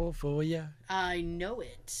 Tumble for ya. I know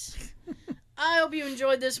it. I hope you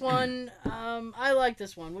enjoyed this one. I like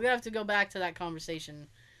this one. We're going to have to go back to that conversation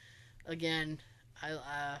again.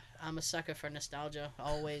 I'm a sucker for nostalgia,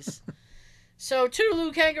 always. So,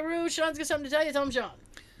 toodaloo, kangaroo. Sean's got something to tell you. Tell him, Sean.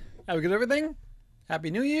 Have a good everything.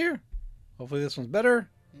 Happy New Year. Hopefully this one's better.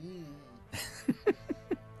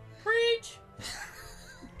 Preach.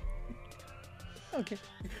 Okay.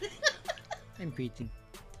 I'm preaching.